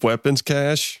 Gold, weapons,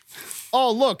 cash.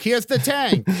 Oh, look, here's the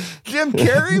tank. Jim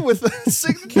Carrey with a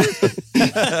signature.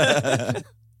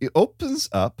 It opens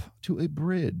up to a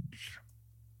bridge.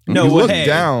 No you look way.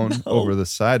 down No. over the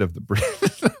side of the bridge,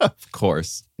 Of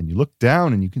course. and you look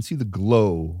down, and you can see the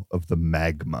glow of the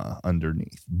magma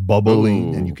underneath,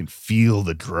 bubbling, Ooh. and you can feel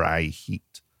the dry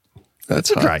heat. That's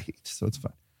It's a hot. dry heat, so it's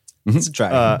fine. It's a try.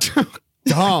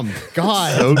 Dumb.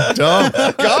 God. So dumb.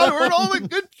 God, we're all the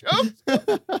good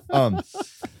jokes.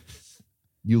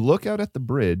 You look out at the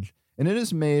bridge, and it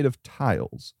is made of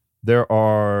tiles. There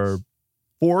are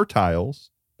 4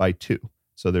 tiles by 2.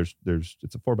 So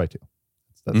it's a 4 by 2.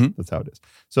 That's how it is.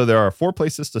 So there are 4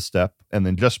 places to step, and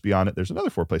then just beyond it, there's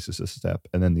another 4 places to step,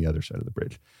 and then the other side of the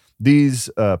bridge. These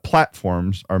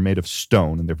platforms are made of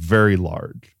stone, and they're very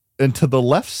large. And to the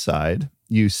left side,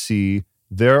 you see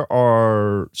there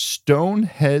are stone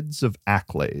heads of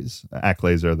Acklays.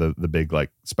 Acklays are the big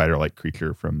like spider-like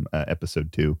creature from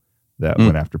episode 2 that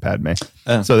went after Padme.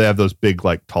 So they have those big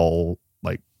like tall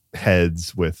like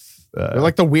heads with They're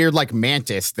like the weird like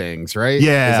mantis things, right?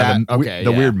 yeah, Is that,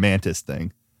 the weird mantis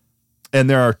thing. And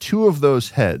there are 2 of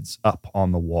those heads up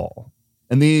on the wall.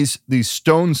 And these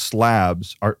stone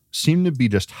slabs seem to be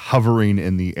just hovering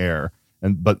in the air,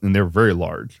 and they're very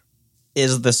large.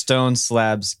 Is the stone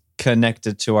slabs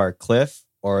connected to our cliff,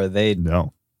 or are they?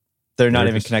 No. They're not They're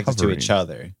even just connected hovering. to each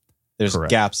other. There's Correct.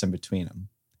 gaps in between them.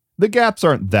 The gaps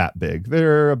aren't that big.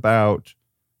 They're about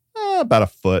a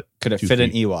foot. Could it 2 fit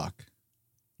an feet. Ewok?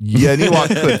 Yeah, an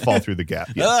Ewok could fall through the gap.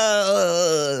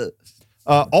 Yes.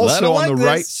 I Also, don't on the like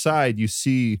right this. side, you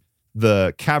see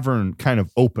the cavern kind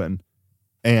of open,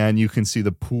 and you can see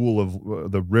the pool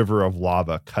of the river of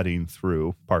lava cutting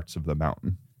through parts of the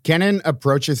mountain. Kenan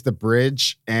approaches the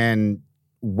bridge and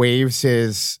waves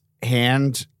his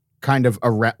hand kind of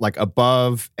like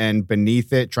above and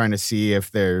beneath it, trying to see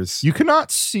if there's. You cannot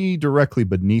see directly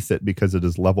beneath it because it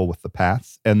is level with the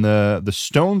path, and the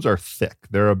stones are thick.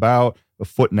 They're about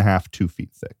 1.5 feet, 2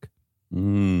 feet thick.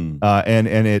 And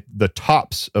the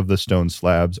tops of the stone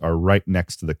slabs are right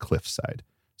next to the cliffside.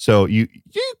 So you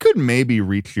could maybe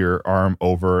reach your arm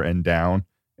over and down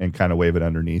and kind of wave it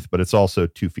underneath, but it's also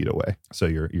 2 feet away. So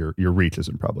your reach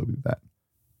isn't probably that.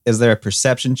 Is there a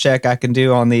perception check I can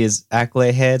do on these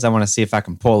Acklay heads? I want to see if I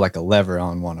can pull like a lever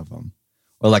on one of them,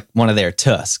 or like one of their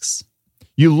tusks.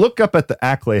 You look up at the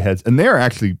Acklay heads, and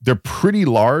they're pretty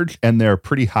large and they're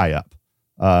pretty high up.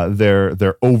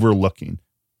 They're overlooking.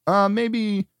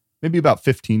 Maybe about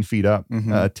 15 feet up,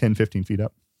 10, 15 feet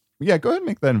up. Yeah, go ahead and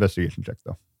make that investigation check,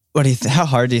 though. What do you? How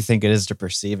hard do you think it is to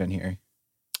perceive in here?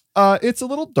 It's a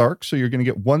little dark, so you're going to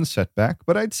get 1 setback,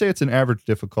 but I'd say it's an average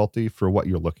difficulty for what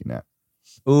you're looking at.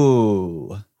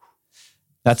 Ooh,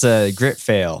 that's a grit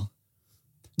fail.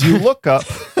 You look up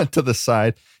to the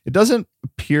side. It doesn't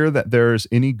appear that there's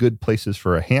any good places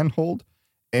for a handhold,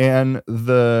 and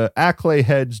the Acklay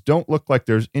heads don't look like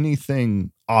there's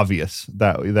anything obvious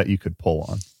that you could pull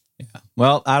on. Yeah.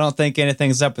 Well, I don't think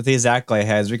anything's up with these Acklay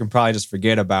heads. We can probably just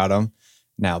forget about them.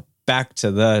 Now back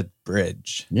to the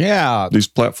bridge. Yeah. These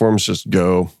platforms just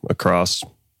go across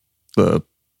the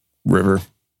river.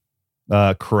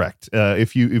 Correct.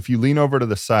 If you lean over to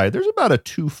the side, there's about a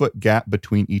 2 foot gap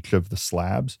between each of the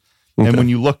slabs, And Okay. when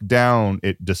you look down,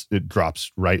 it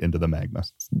drops right into the magma.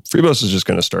 Freebos is just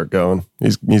going to start going.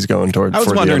 He's going toward. I was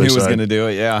for wondering the who other was side. going to do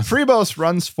it. Yeah. Freebos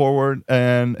runs forward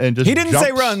and just He didn't say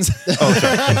jumps. runs. Oh,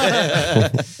 sorry.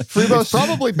 Freebo's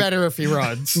probably better if he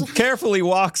runs. Carefully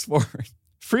walks forward.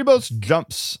 Freebos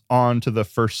jumps onto the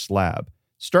first slab,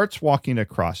 starts walking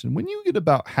across, and when you get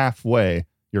about halfway,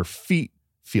 your feet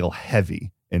feel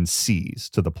heavy and seize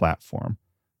to the platform.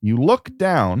 You look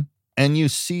down and you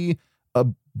see a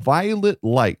violet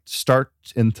light start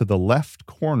into the left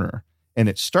corner, and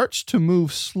it starts to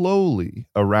move slowly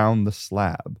around the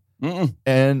slab. Mm-mm.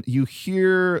 And you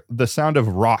hear the sound of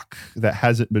rock that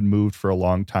hasn't been moved for a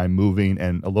long time moving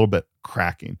and a little bit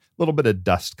cracking, a little bit of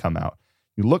dust come out.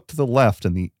 You look to the left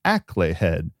and the Acklay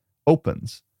head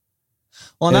opens.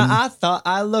 Well, And- now I thought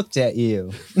I looked at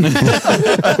you.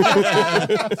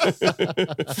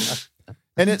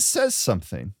 And it says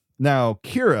something. Now,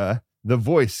 Kira, the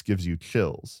voice gives you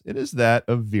chills. It is that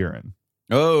of Viren.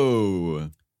 Oh.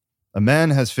 A man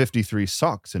has 53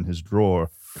 socks in his drawer,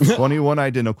 21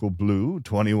 identical blue,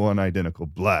 21 identical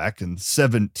black, and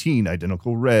 17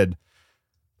 identical red.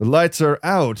 The lights are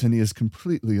out and he is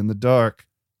completely in the dark.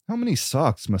 How many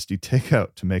socks must he take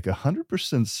out to make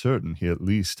 100% certain he at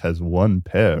least has one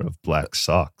pair of black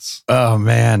socks? Oh,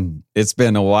 man. It's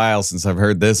been a while since I've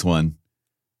heard this one.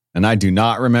 And I do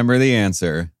not remember the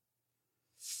answer.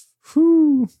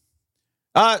 Whew.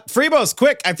 Freebos,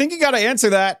 quick. I think you got to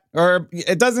answer that, or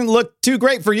it doesn't look too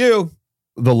great for you.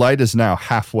 The light is now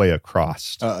halfway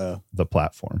across Uh-oh. the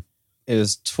platform. It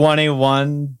was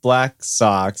 21 black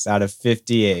socks out of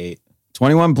 58.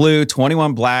 21 blue,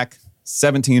 21 black,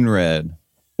 17 red.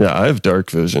 Yeah, I have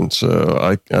dark vision, so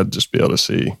I'd just be able to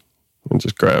see and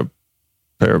just grab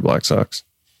a pair of black socks.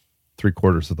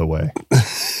 3/4 of the way.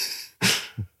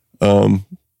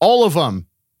 All of them.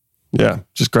 Yeah,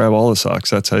 just grab all the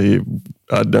socks. That's how I'd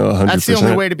know 100%. That's the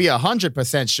only way to be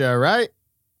 100% sure, right?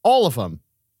 All of them.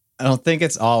 I don't think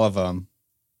it's all of them.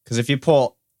 Because if you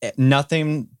pull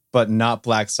nothing but not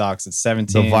black socks, it's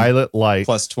 17 The violet light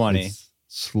plus 20. is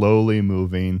slowly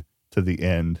moving to the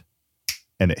end,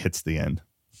 and it hits the end.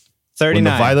 39. When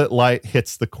the violet light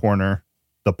hits the corner,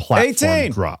 the platform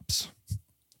 18. drops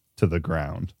to the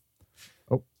ground.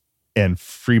 Oh, and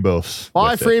Freebos.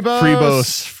 Bye, with it. Freebos.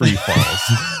 Freebos free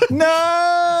falls.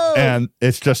 No! And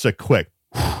it's just a quick.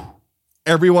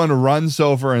 Everyone runs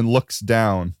over and looks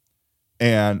down,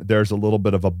 and there's a little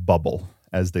bit of a bubble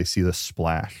as they see the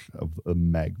splash of the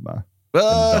magma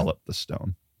envelop the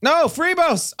stone. No,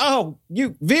 Freebos! Oh,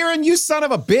 you, Viren, you son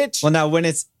of a bitch! Well, now when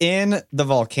it's in the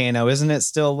volcano, isn't it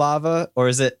still lava? Or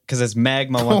is it because it's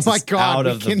magma once Oh my it's God, out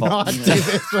we of the cannot do volcano?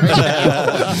 this right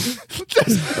now.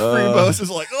 Freebos is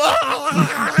like,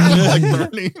 like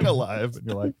burning alive, and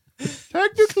you're like,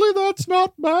 technically that's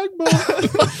not magma.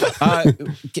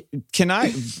 Can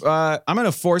I? I'm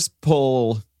gonna force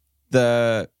pull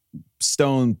the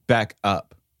stone back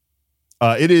up.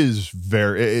 It is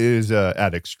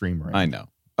at extreme range. I know.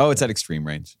 Oh, it's at extreme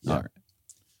range. All right.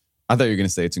 I thought you were gonna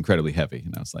say it's incredibly heavy,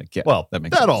 and I was like, yeah. Well, that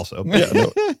makes that sense. also. Yeah,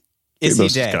 no, Is he Freebos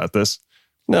has dead? got this.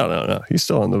 No. He's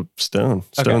still on the stone.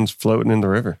 Stone's floating in the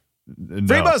river. No,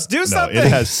 Freebos, do something! It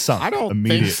has sunk. I don't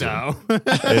immediately. think so.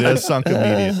 It has sunk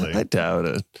immediately. I doubt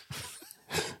it.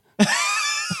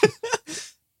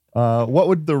 What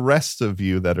would the rest of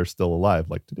you that are still alive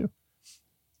like to do?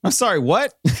 I'm sorry.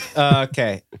 What?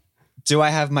 Okay. Do I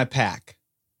have my pack?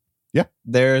 Yeah.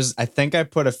 I think I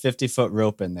put a 50-foot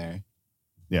rope in there.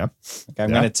 Yeah. Okay, I'm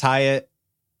Yeah. going to tie it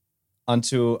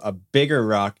onto a bigger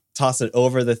rock, toss it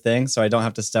over the thing so I don't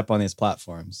have to step on these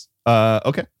platforms.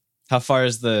 Okay. How far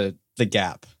is the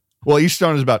gap? Well, each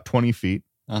stone is about 20 feet.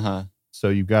 Uh-huh. So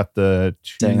you've got the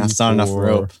Dang, that's not enough 4,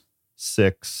 rope.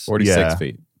 6, 46 yeah,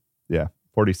 feet.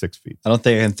 46 feet. I don't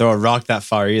think I can throw a rock that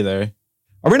far either.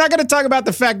 Are we not gonna talk about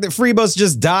the fact that Freebos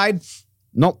just died?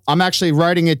 Nope, I'm actually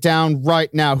writing it down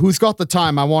right now. Who's got the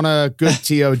time? I want a good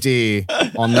TOD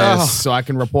on Oh. this so I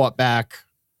can report back.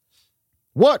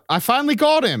 What? I finally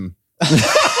got him.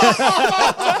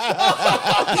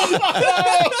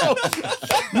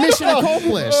 Mission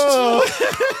accomplished.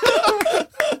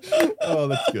 Oh,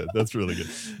 that's good. That's really good.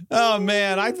 Oh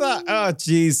man, I thought. Oh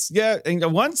geez, yeah. and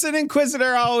Once an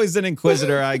inquisitor, always an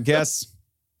inquisitor, I guess.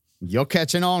 You're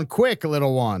catching on quick,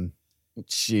 little one.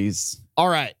 Jeez. All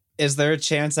right. Is there a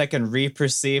chance I can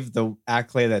re-perceive the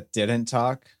Acklay that didn't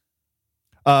talk?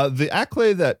 The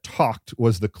Acklay that talked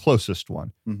was the closest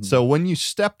one. Mhm. So when you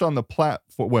stepped on the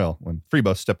platform, when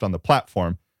Freebos stepped on the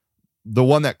platform, the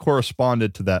one that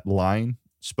corresponded to that line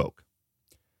spoke.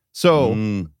 So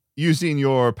Mm. using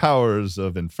your powers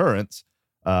of inference,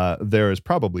 there is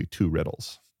probably 2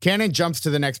 riddles. Cannon jumps to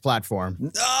the next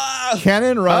platform.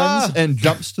 Cannon runs and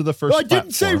jumps to the first I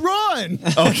didn't say platform.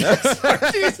 run. Okay.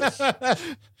 Sorry, Jesus.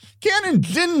 Cannon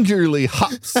gingerly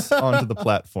hops onto the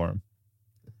platform.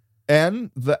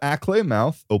 And the Acklay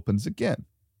mouth opens again.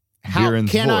 How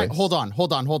Viren's can I voice. hold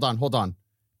on.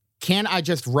 Can I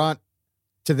just run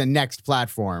to the next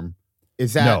platform?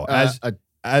 Is that No,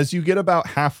 as you get about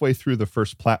halfway through the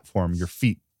first platform, your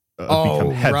feet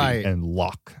become heavy right. and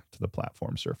lock to the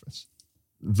platform surface.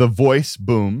 The voice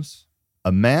booms.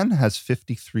 A man has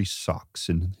 53 socks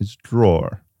in his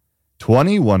drawer,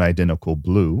 21 identical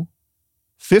blue,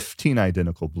 15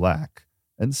 identical black,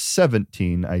 and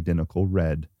 17 identical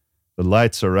red. The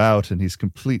lights are out and he's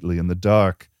completely in the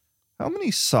dark. How many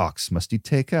socks must he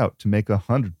take out to make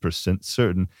 100%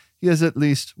 certain he has at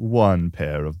least one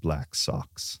pair of black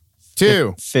socks?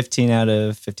 2. 15 out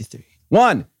of 53.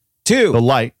 1, 2, The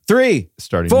light 3,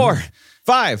 starting 4,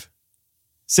 5,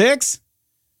 6.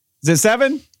 Is it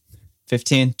 7?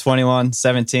 15, 21,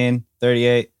 17,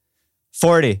 38,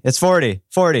 40. It's 40.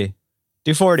 40.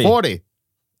 Do 40. 40.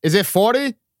 Is it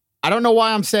 40? I don't know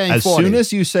why I'm saying As 40. soon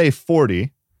as you say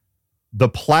 40, the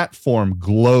platform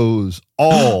glows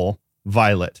all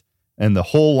violet, and the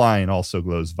whole line also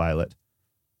glows violet,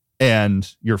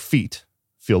 and your feet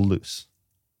feel loose,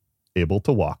 able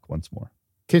to walk once more.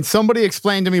 Can somebody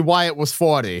explain to me why it was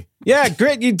 40? Yeah,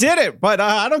 Grit, you did it, but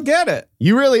I don't get it.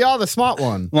 You really are the smart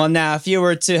one. Well, now, if you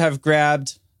were to have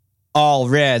grabbed all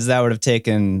reds, that would have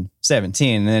taken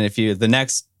 17. And then if you, the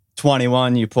next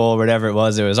 21 you pull, whatever it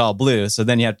was all blue. So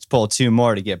then you have to pull 2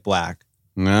 more to get black.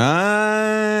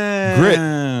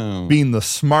 Being the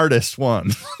smartest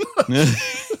one.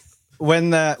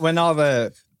 When all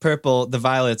the purple, the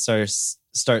violets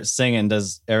start singing,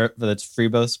 does the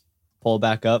Freebos pull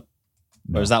back up?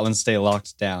 No, Or does that one stay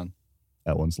locked down?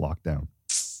 that one's locked down.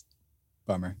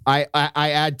 Bummer. I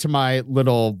add to my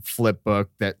little flip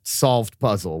book that solved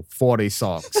puzzle, 40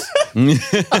 socks.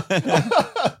 Nice.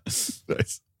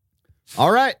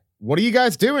 All right. What are you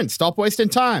guys doing? Stop wasting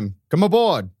time. Come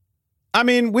aboard. I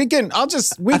mean, we can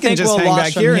just I think hang we'll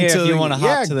back from here until if you want to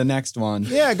yeah, hop to the next one.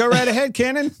 Yeah, go right ahead,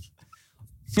 Cannon.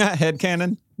 Head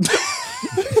cannon.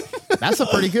 That's a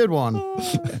pretty good one.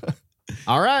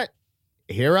 All right.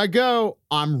 Here I go.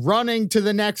 I'm running to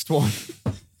the next one.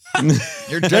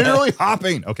 You're generally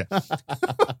hopping. Okay.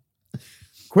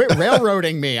 Quit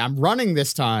railroading me. I'm running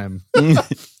this time.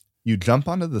 You jump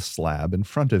onto the slab in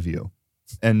front of you.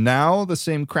 And now the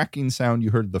same cracking sound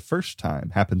you heard the first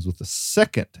time happens with the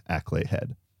second Acklay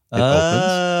head. It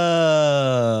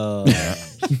Oh.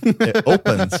 It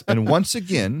opens, and once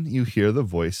again, you hear the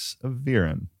voice of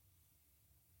Viren.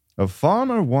 A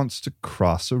farmer wants to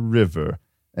cross a river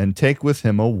and take with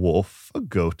him a wolf, a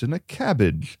goat, and a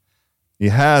cabbage. He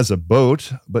has a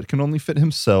boat, but can only fit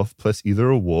himself plus either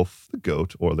a wolf, the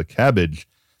goat, or the cabbage.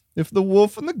 If the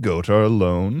wolf and the goat are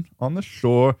alone on the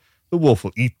shore, the wolf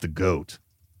will eat the goat.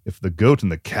 If the goat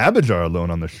and the cabbage are alone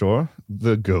on the shore,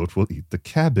 the goat will eat the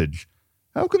cabbage.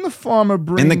 How can the farmer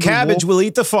bring And the cabbage will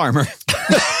eat the farmer.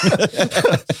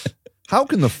 How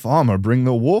can the farmer bring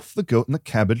the wolf, the goat, and the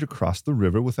cabbage across the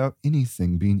river without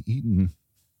anything being eaten?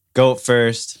 Goat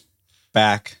first,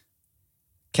 back,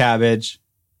 cabbage,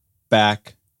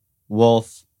 back,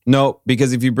 wolf. No,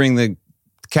 because if you bring the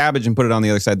cabbage and put it on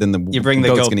the other side, then the You bring the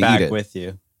goat's goat gonna back eat it. with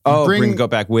you. Oh, Bring- bring the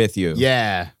goat back with you.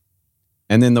 Yeah.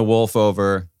 And then the wolf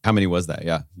over. How many was that?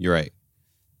 Yeah, you're right.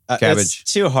 Cabbage.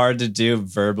 It's too hard to do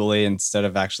verbally instead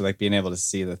of actually like being able to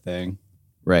see the thing.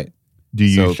 Right. Do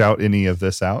you So- shout any of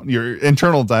this out? Your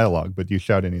internal dialogue, but do you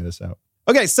shout any of this out?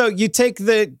 Okay, so you take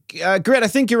the Grit. I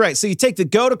think you're right. So you take the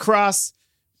goat across,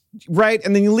 right,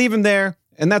 and then you leave him there,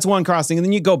 and that's one crossing. And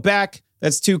then you go back.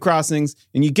 That's 2 crossings,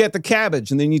 and you get the cabbage,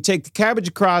 and then you take the cabbage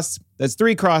across. That's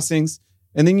 3 crossings,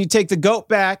 and then you take the goat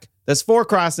back. That's 4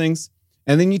 crossings,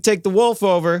 and then you take the wolf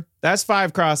over. That's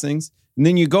 5 crossings, and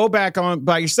then you go back on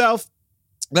by yourself.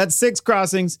 That's 6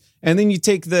 crossings, and then you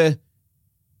take the.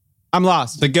 I'm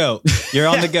lost. The goat. You're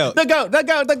on the goat.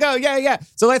 The goat. Yeah.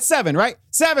 So that's 7, right?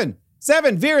 7.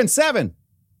 Viren, 7.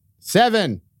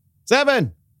 7.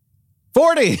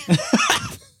 40.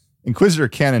 Inquisitor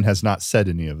Cannon has not said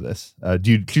any of this.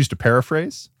 Do you choose to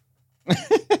paraphrase?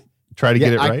 Try to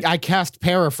get it right? I cast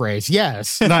paraphrase.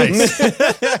 Yes. Nice.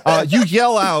 You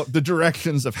yell out the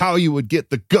directions of how you would get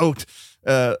the goat,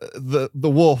 the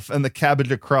wolf, and the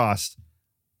cabbage across.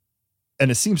 And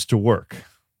it seems to work.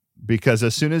 Because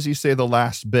as soon as you say the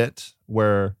last bit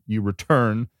where you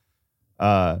return,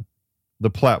 the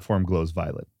platform glows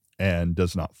violet and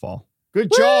does not fall.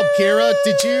 Good job, Kira.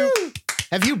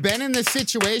 Have you been in this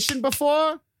situation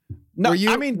before? No, were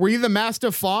you the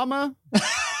master farmer?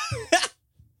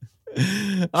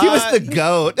 He was the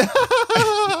goat.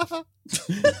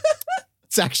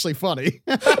 It's actually funny.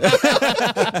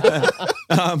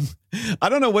 I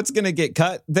don't know what's going to get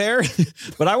cut there,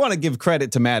 but I want to give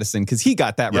credit to Madison because he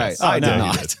got that Yes, right. I did yeah,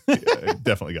 not. he did. Yeah,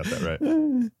 definitely got that right.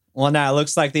 Well, now it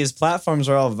looks like these platforms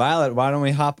are all violet. Why don't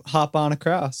we hop on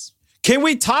across? Can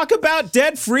we talk about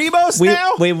dead Freebos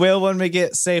now? We will when we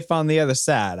get safe on the other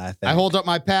side, I think. I hold up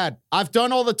my pad. I've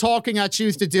done all the talking I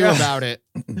choose to do about it.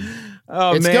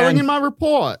 Oh, It's man. going in my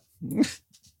report.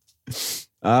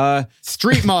 Uh,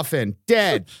 Street muffin,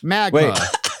 dead, magma. wait,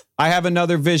 I have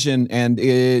another vision, and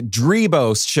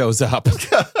Drebos shows up.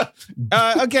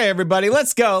 Okay, everybody,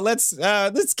 let's go. Let's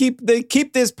keep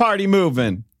this party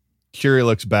moving. Kira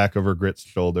looks back over Grit's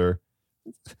shoulder.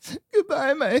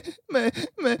 Goodbye, my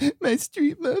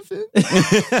street muffin.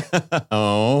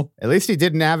 Oh, At least he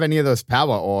didn't have any of those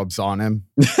power orbs on him.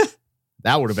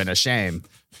 That would have been a shame.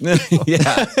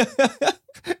 yeah.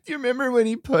 Do you remember when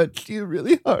he punched you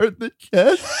really hard in the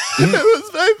chest? That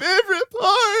was my favorite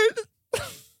part.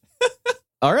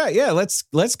 All right, yeah. Let's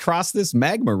cross this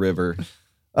magma river.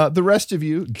 The rest of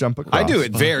you jump across. I do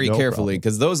it very No carefully problem.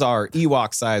 because those are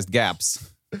Ewok-sized gaps.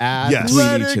 Yes.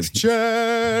 Athletics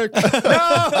check. No.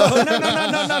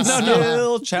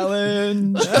 Skill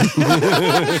challenge.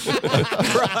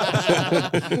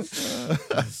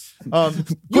 You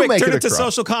Quick, make turn it it to across.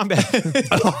 social combat.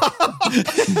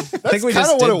 That's we kind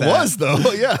just of what did it that. was, though.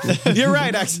 Yeah. You're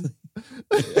right, actually.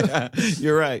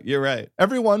 Yeah, you're right.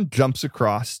 Everyone jumps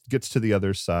across, gets to the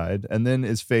other side, and then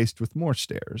is faced with more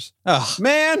stairs. Oh,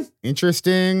 Man,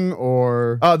 Interesting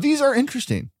or These are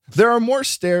interesting. There are more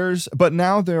stairs, but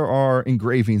now there are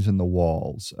engravings in the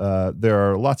walls. There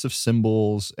are lots of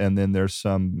symbols, and then there's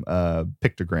some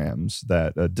pictograms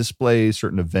that display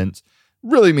certain events.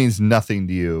 Really means nothing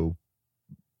to you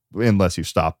unless you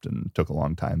stopped and took a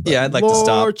long time. But- yeah, I'd like to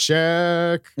stop. lore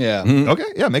check. Yeah. Okay,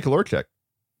 yeah, make a lore check.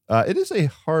 It is a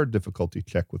hard difficulty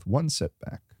check with one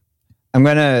setback. I'm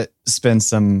going to spend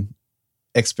some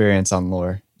experience on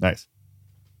lore. Nice.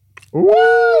 Woo!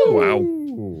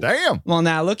 Wow. Damn. Well,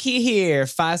 now looky here.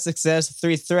 5 success,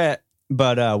 3 threat,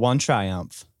 but 1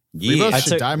 triumph. We both I should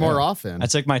took- die more often. I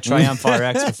took my Triumph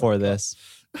RX before this.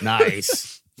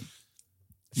 Nice.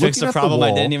 Fixed Looking a at the problem I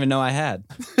wall- didn't even know I had.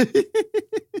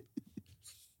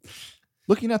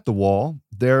 Looking at the wall,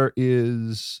 there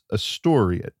is a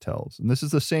story it tells. And this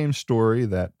is the same story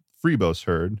that Freebos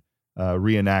heard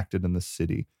reenacted in the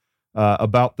city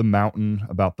about the mountain,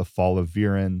 about the fall of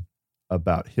Viren,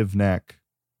 about Hivnek,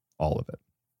 all of it.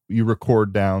 You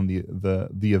record down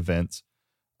the events,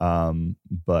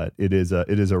 but it is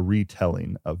a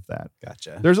retelling of that.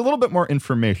 Gotcha. There's a little bit more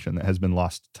information that has been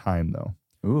lost to time, though.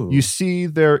 Ooh. You see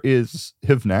there is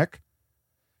Hivnek,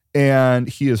 and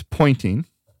he is pointing,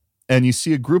 and you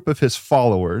see a group of his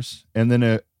followers, and then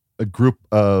a group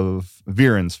of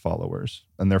Viren's followers,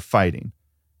 and they're fighting.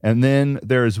 And then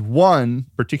there's one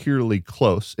particularly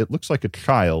close. It looks like a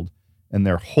child, and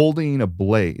they're holding a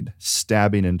blade,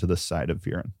 stabbing into the side of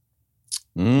Viren.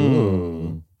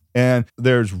 Mm. And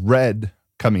there's red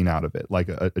coming out of it, like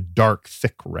a dark,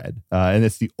 thick red. And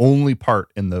it's the only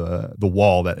part in the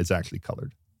wall that is actually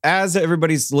colored. As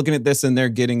everybody's looking at this and they're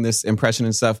getting this impression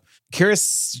and stuff,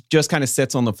 Kiris just kind of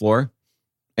sits on the floor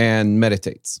and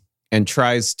meditates and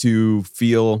tries to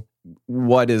feel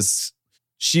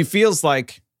she feels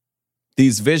like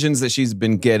these visions that she's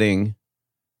been getting,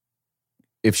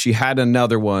 if she had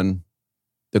another one,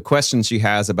 the questions she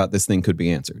has about this thing could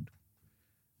be answered.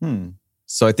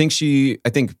 So I think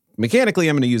mechanically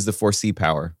I'm going to use the 4C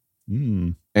power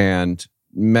and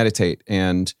meditate.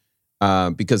 And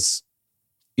because,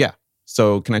 yeah.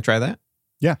 So can I try that?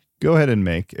 Yeah. Go ahead and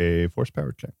make a force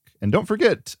power check. And don't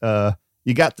forget,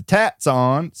 you got the tats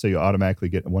on, so you automatically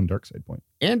get 1 dark side point.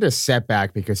 And a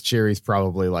setback because Cherry's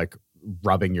probably like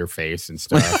rubbing your face and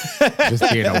stuff. Just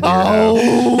being a weirdo.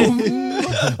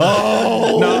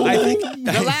 No, I think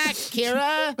Relax,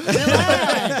 Kira.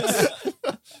 Relax.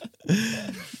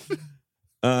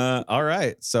 all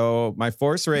right. So my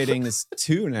force rating is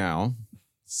 2 now.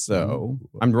 So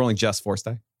I'm rolling just force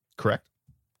die. Correct.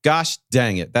 Gosh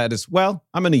dang it. That is, well,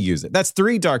 I'm going to use it. That's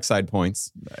 3 dark side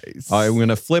points. Nice. I'm going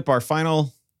to flip our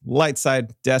final light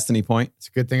side destiny point. It's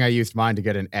a good thing I used mine to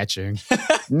get an etching.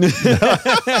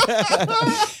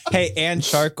 Hey, and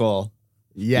charcoal.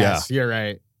 Yes, you're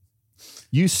right.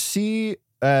 You see,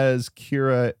 as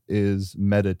Kira is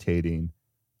meditating,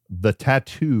 the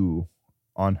tattoo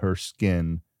on her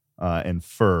skin and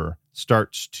fur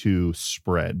starts to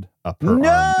spread up her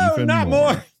arm even not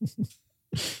more.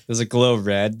 Does it glow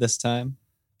red this time?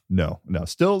 No,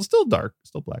 still dark,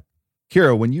 still black.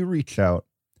 Kira, when you reach out,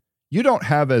 you don't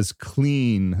have as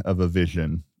clean of a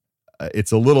vision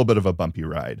it's a little bit of a bumpy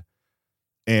ride.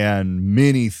 And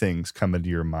many things come into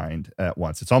your mind at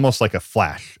once. It's almost like a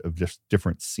flash of just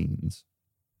different scenes.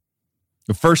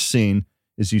 The first scene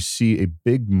is you see a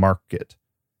big market,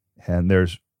 and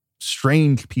there's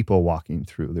strange people walking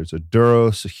through. There's a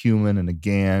Duros, a human, and a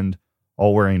Gand,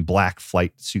 all wearing black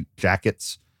flight suit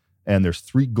jackets. And there's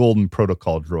 3 golden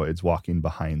protocol droids walking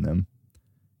behind them.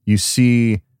 You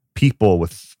see people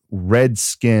with red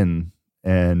skin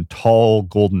and tall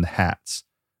golden hats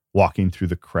walking through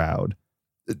the crowd.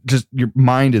 Just your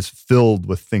mind is filled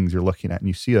with things you're looking at, and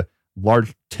you see a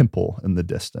large temple in the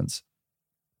distance.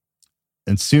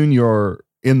 And soon you're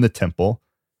in the temple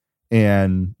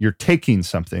and you're taking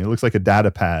something. It looks like a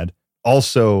data pad,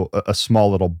 also a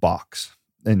small little box.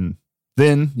 And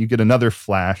then you get another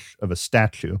flash of a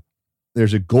statue.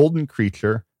 There's a golden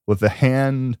creature with a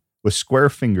hand with square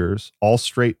fingers all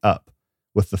straight up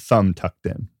with the thumb tucked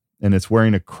in. And it's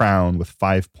wearing a crown with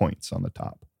 5 points on the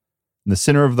top. In the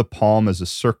center of the palm is a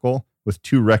circle with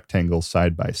 2 rectangles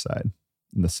side by side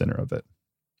in the center of it.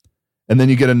 And then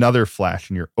you get another flash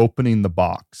and you're opening the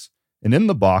box. And in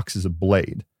the box is a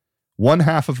blade. One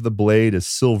half of the blade is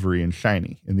silvery and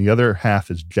shiny, and the other half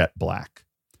is jet black.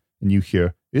 And you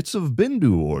hear, "It's of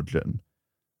Bendu origin,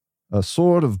 a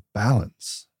sword of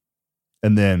balance."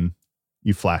 And then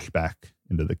you flash back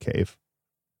into the cave.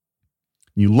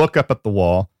 You look up at the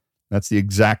wall. That's the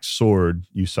exact sword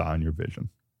you saw in your vision.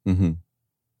 Mm-hmm.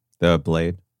 The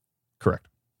blade. Correct.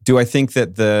 Do I think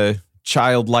that the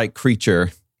childlike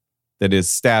creature that is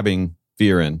stabbing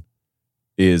Viren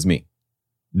is me?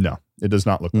 No, it does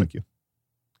not look like you.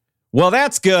 Well,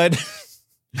 that's good.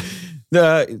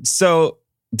 So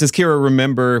does Kira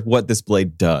remember what this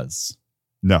blade does?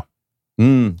 No.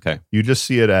 Okay. You just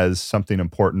see it as something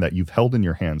important that you've held in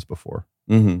your hands before.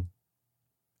 Mm-hmm.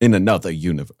 In another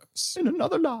universe. In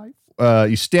another life.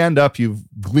 You stand up, you've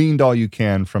gleaned all you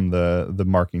can from the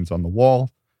markings on the wall,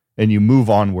 and you move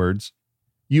onwards.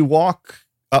 You walk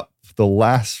up the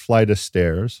last flight of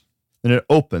stairs, and it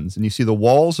opens, and you see the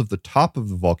walls of the top of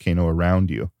the volcano around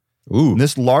you. Ooh. And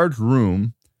this large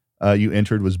room you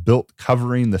entered was built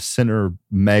covering the center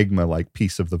magma-like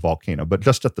piece of the volcano, but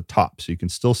just at the top, so you can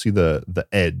still see the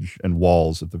edge and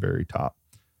walls at the very top.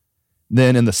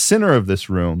 Then in the center of this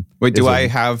room... Wait,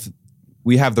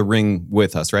 we have the ring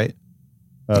with us, right?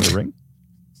 The ring?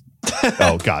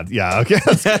 Oh, God. Yeah, okay.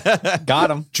 Got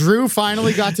him. Drew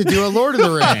finally got to do a Lord of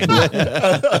the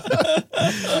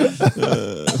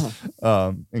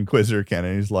Ring. Inquisitor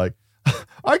Cannon, he's like,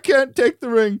 "I can't take the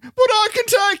ring, but I can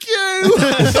take you."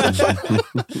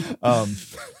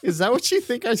 Is that what you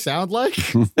think I sound like?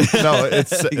 No,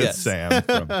 it's Yes. Sam.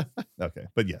 Okay,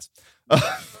 but yes.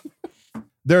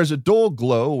 There's a dull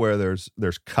glow where there's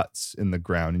cuts in the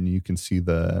ground, and you can see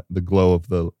the glow of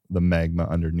the magma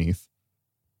underneath.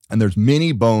 And there's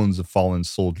many bones of fallen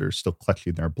soldiers still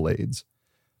clutching their blades.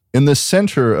 In the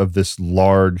center of this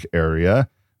large area,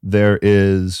 there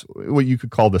is what you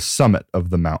could call the summit of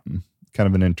the mountain, kind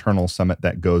of an internal summit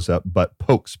that goes up, but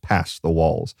pokes past the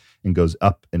walls and goes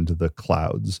up into the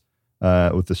clouds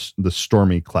with the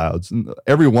stormy clouds. And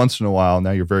every once in a while,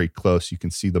 now you're very close, you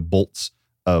can see the bolts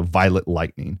of violet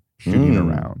lightning shooting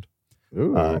around.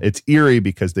 It's eerie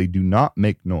because they do not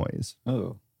make noise.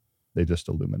 Oh, They just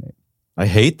illuminate. I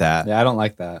hate that. yeah, I don't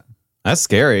like that. That's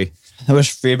scary. I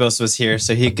wish Freebos was here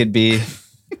so he could be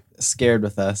scared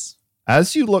with us.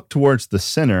 As you look towards the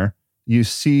center, you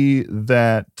see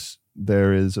that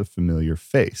there is a familiar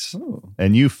face. Oh.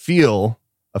 And you feel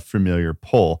a familiar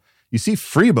pull. You see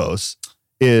Freebos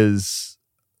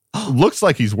looks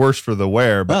like he's worse for the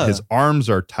wear, but his arms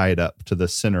are tied up to the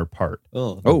center part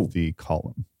Oh. of the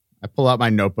column. I pull out my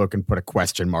notebook and put a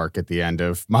question mark at the end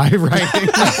of my writing.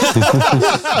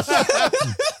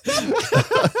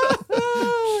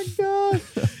 Oh, my God.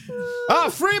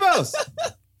 Freebos!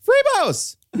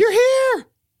 Freebos! You're here!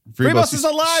 Freebos is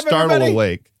alive, Startle everybody!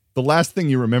 awake. The last thing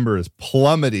you remember is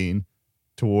plummeting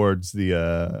towards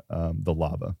the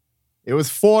lava. It was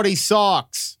 40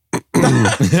 socks.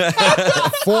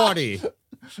 40.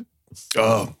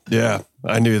 Oh, yeah,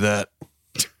 I knew that.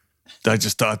 I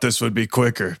just thought this would be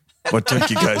quicker. What took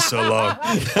you guys so long?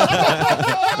 He's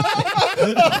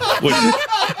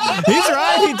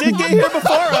right. He did get here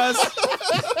before us.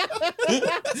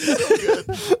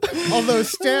 All those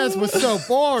stairs were so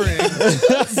boring.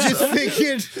 Just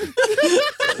thinking.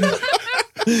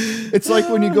 It's like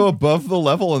when you go above the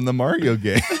level in the Mario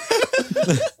game.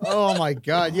 Oh my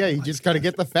God. Yeah, you just got to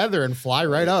get the feather and fly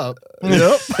right up.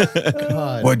 Yep.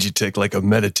 God. What'd you take, like a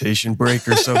meditation break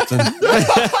or something?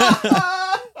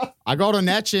 I got an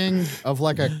etching of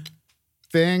like a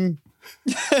thing.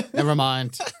 Never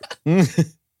mind.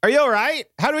 Are you all right?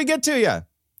 How do we get to you?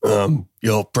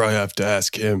 You'll probably have to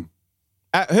ask him.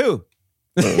 Who?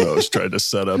 I don't know, I was trying to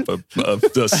set up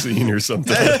a scene or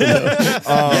something.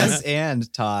 Yes,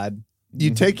 and Todd.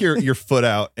 You take your foot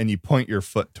out and you point your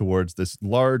foot towards this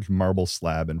large marble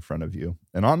slab in front of you.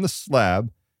 And on the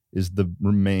slab is the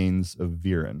remains of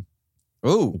Viren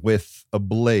Ooh. with a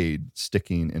blade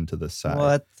sticking into the side.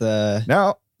 What the?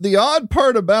 Now, the odd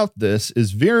part about this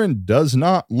is Viren does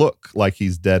not look like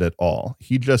he's dead at all.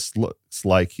 He just looks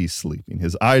like he's sleeping.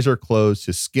 His eyes are closed.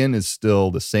 His skin is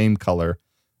still the same color.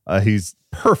 He's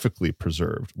perfectly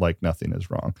preserved, like nothing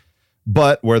is wrong.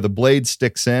 But where the blade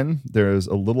sticks in, there's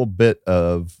a little bit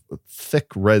of thick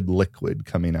red liquid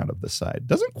coming out of the side.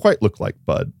 Doesn't quite look like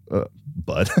Bud.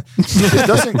 It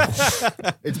doesn't.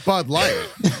 It's Bud Light.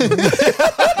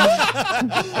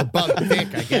 Or Bud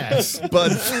Thick, I guess.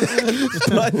 Bud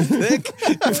Thick?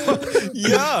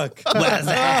 Yuck.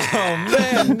 Oh,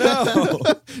 man, no.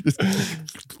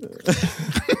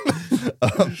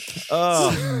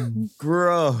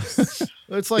 Gross.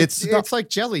 It's like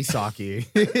jelly sake.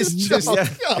 It's just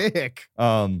thick.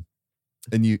 And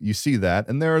you see that,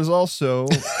 and there is also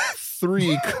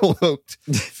 3 cloaked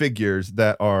figures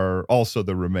that are also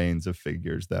the remains of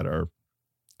figures that are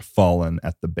fallen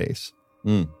at the base.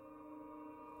 Mm.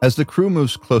 As the crew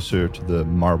moves closer to the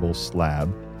marble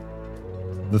slab,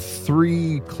 the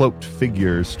 3 cloaked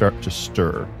figures start to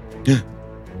stir.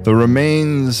 The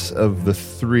remains of the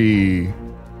 3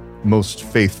 most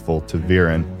faithful to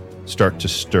Viren start to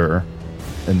stir,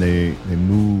 and they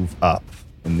move up,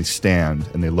 and they stand,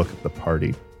 and they look at the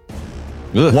party.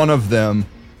 Ugh. One of them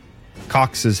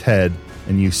cocks his head,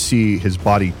 and you see his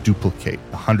body duplicate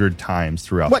 100 times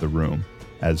throughout the room,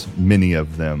 as many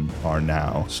of them are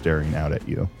now staring out at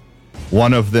you.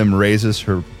 One of them raises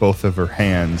both of her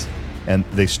hands, and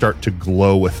they start to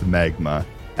glow with magma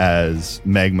as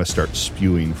magma starts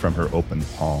spewing from her open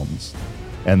palms.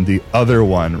 And the other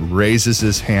one raises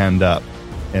his hand up,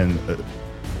 and a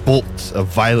bolt of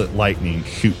violet lightning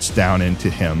shoots down into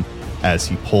him as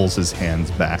he pulls his hands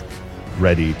back,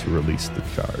 ready to release the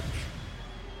charge.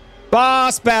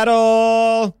 Boss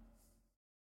battle!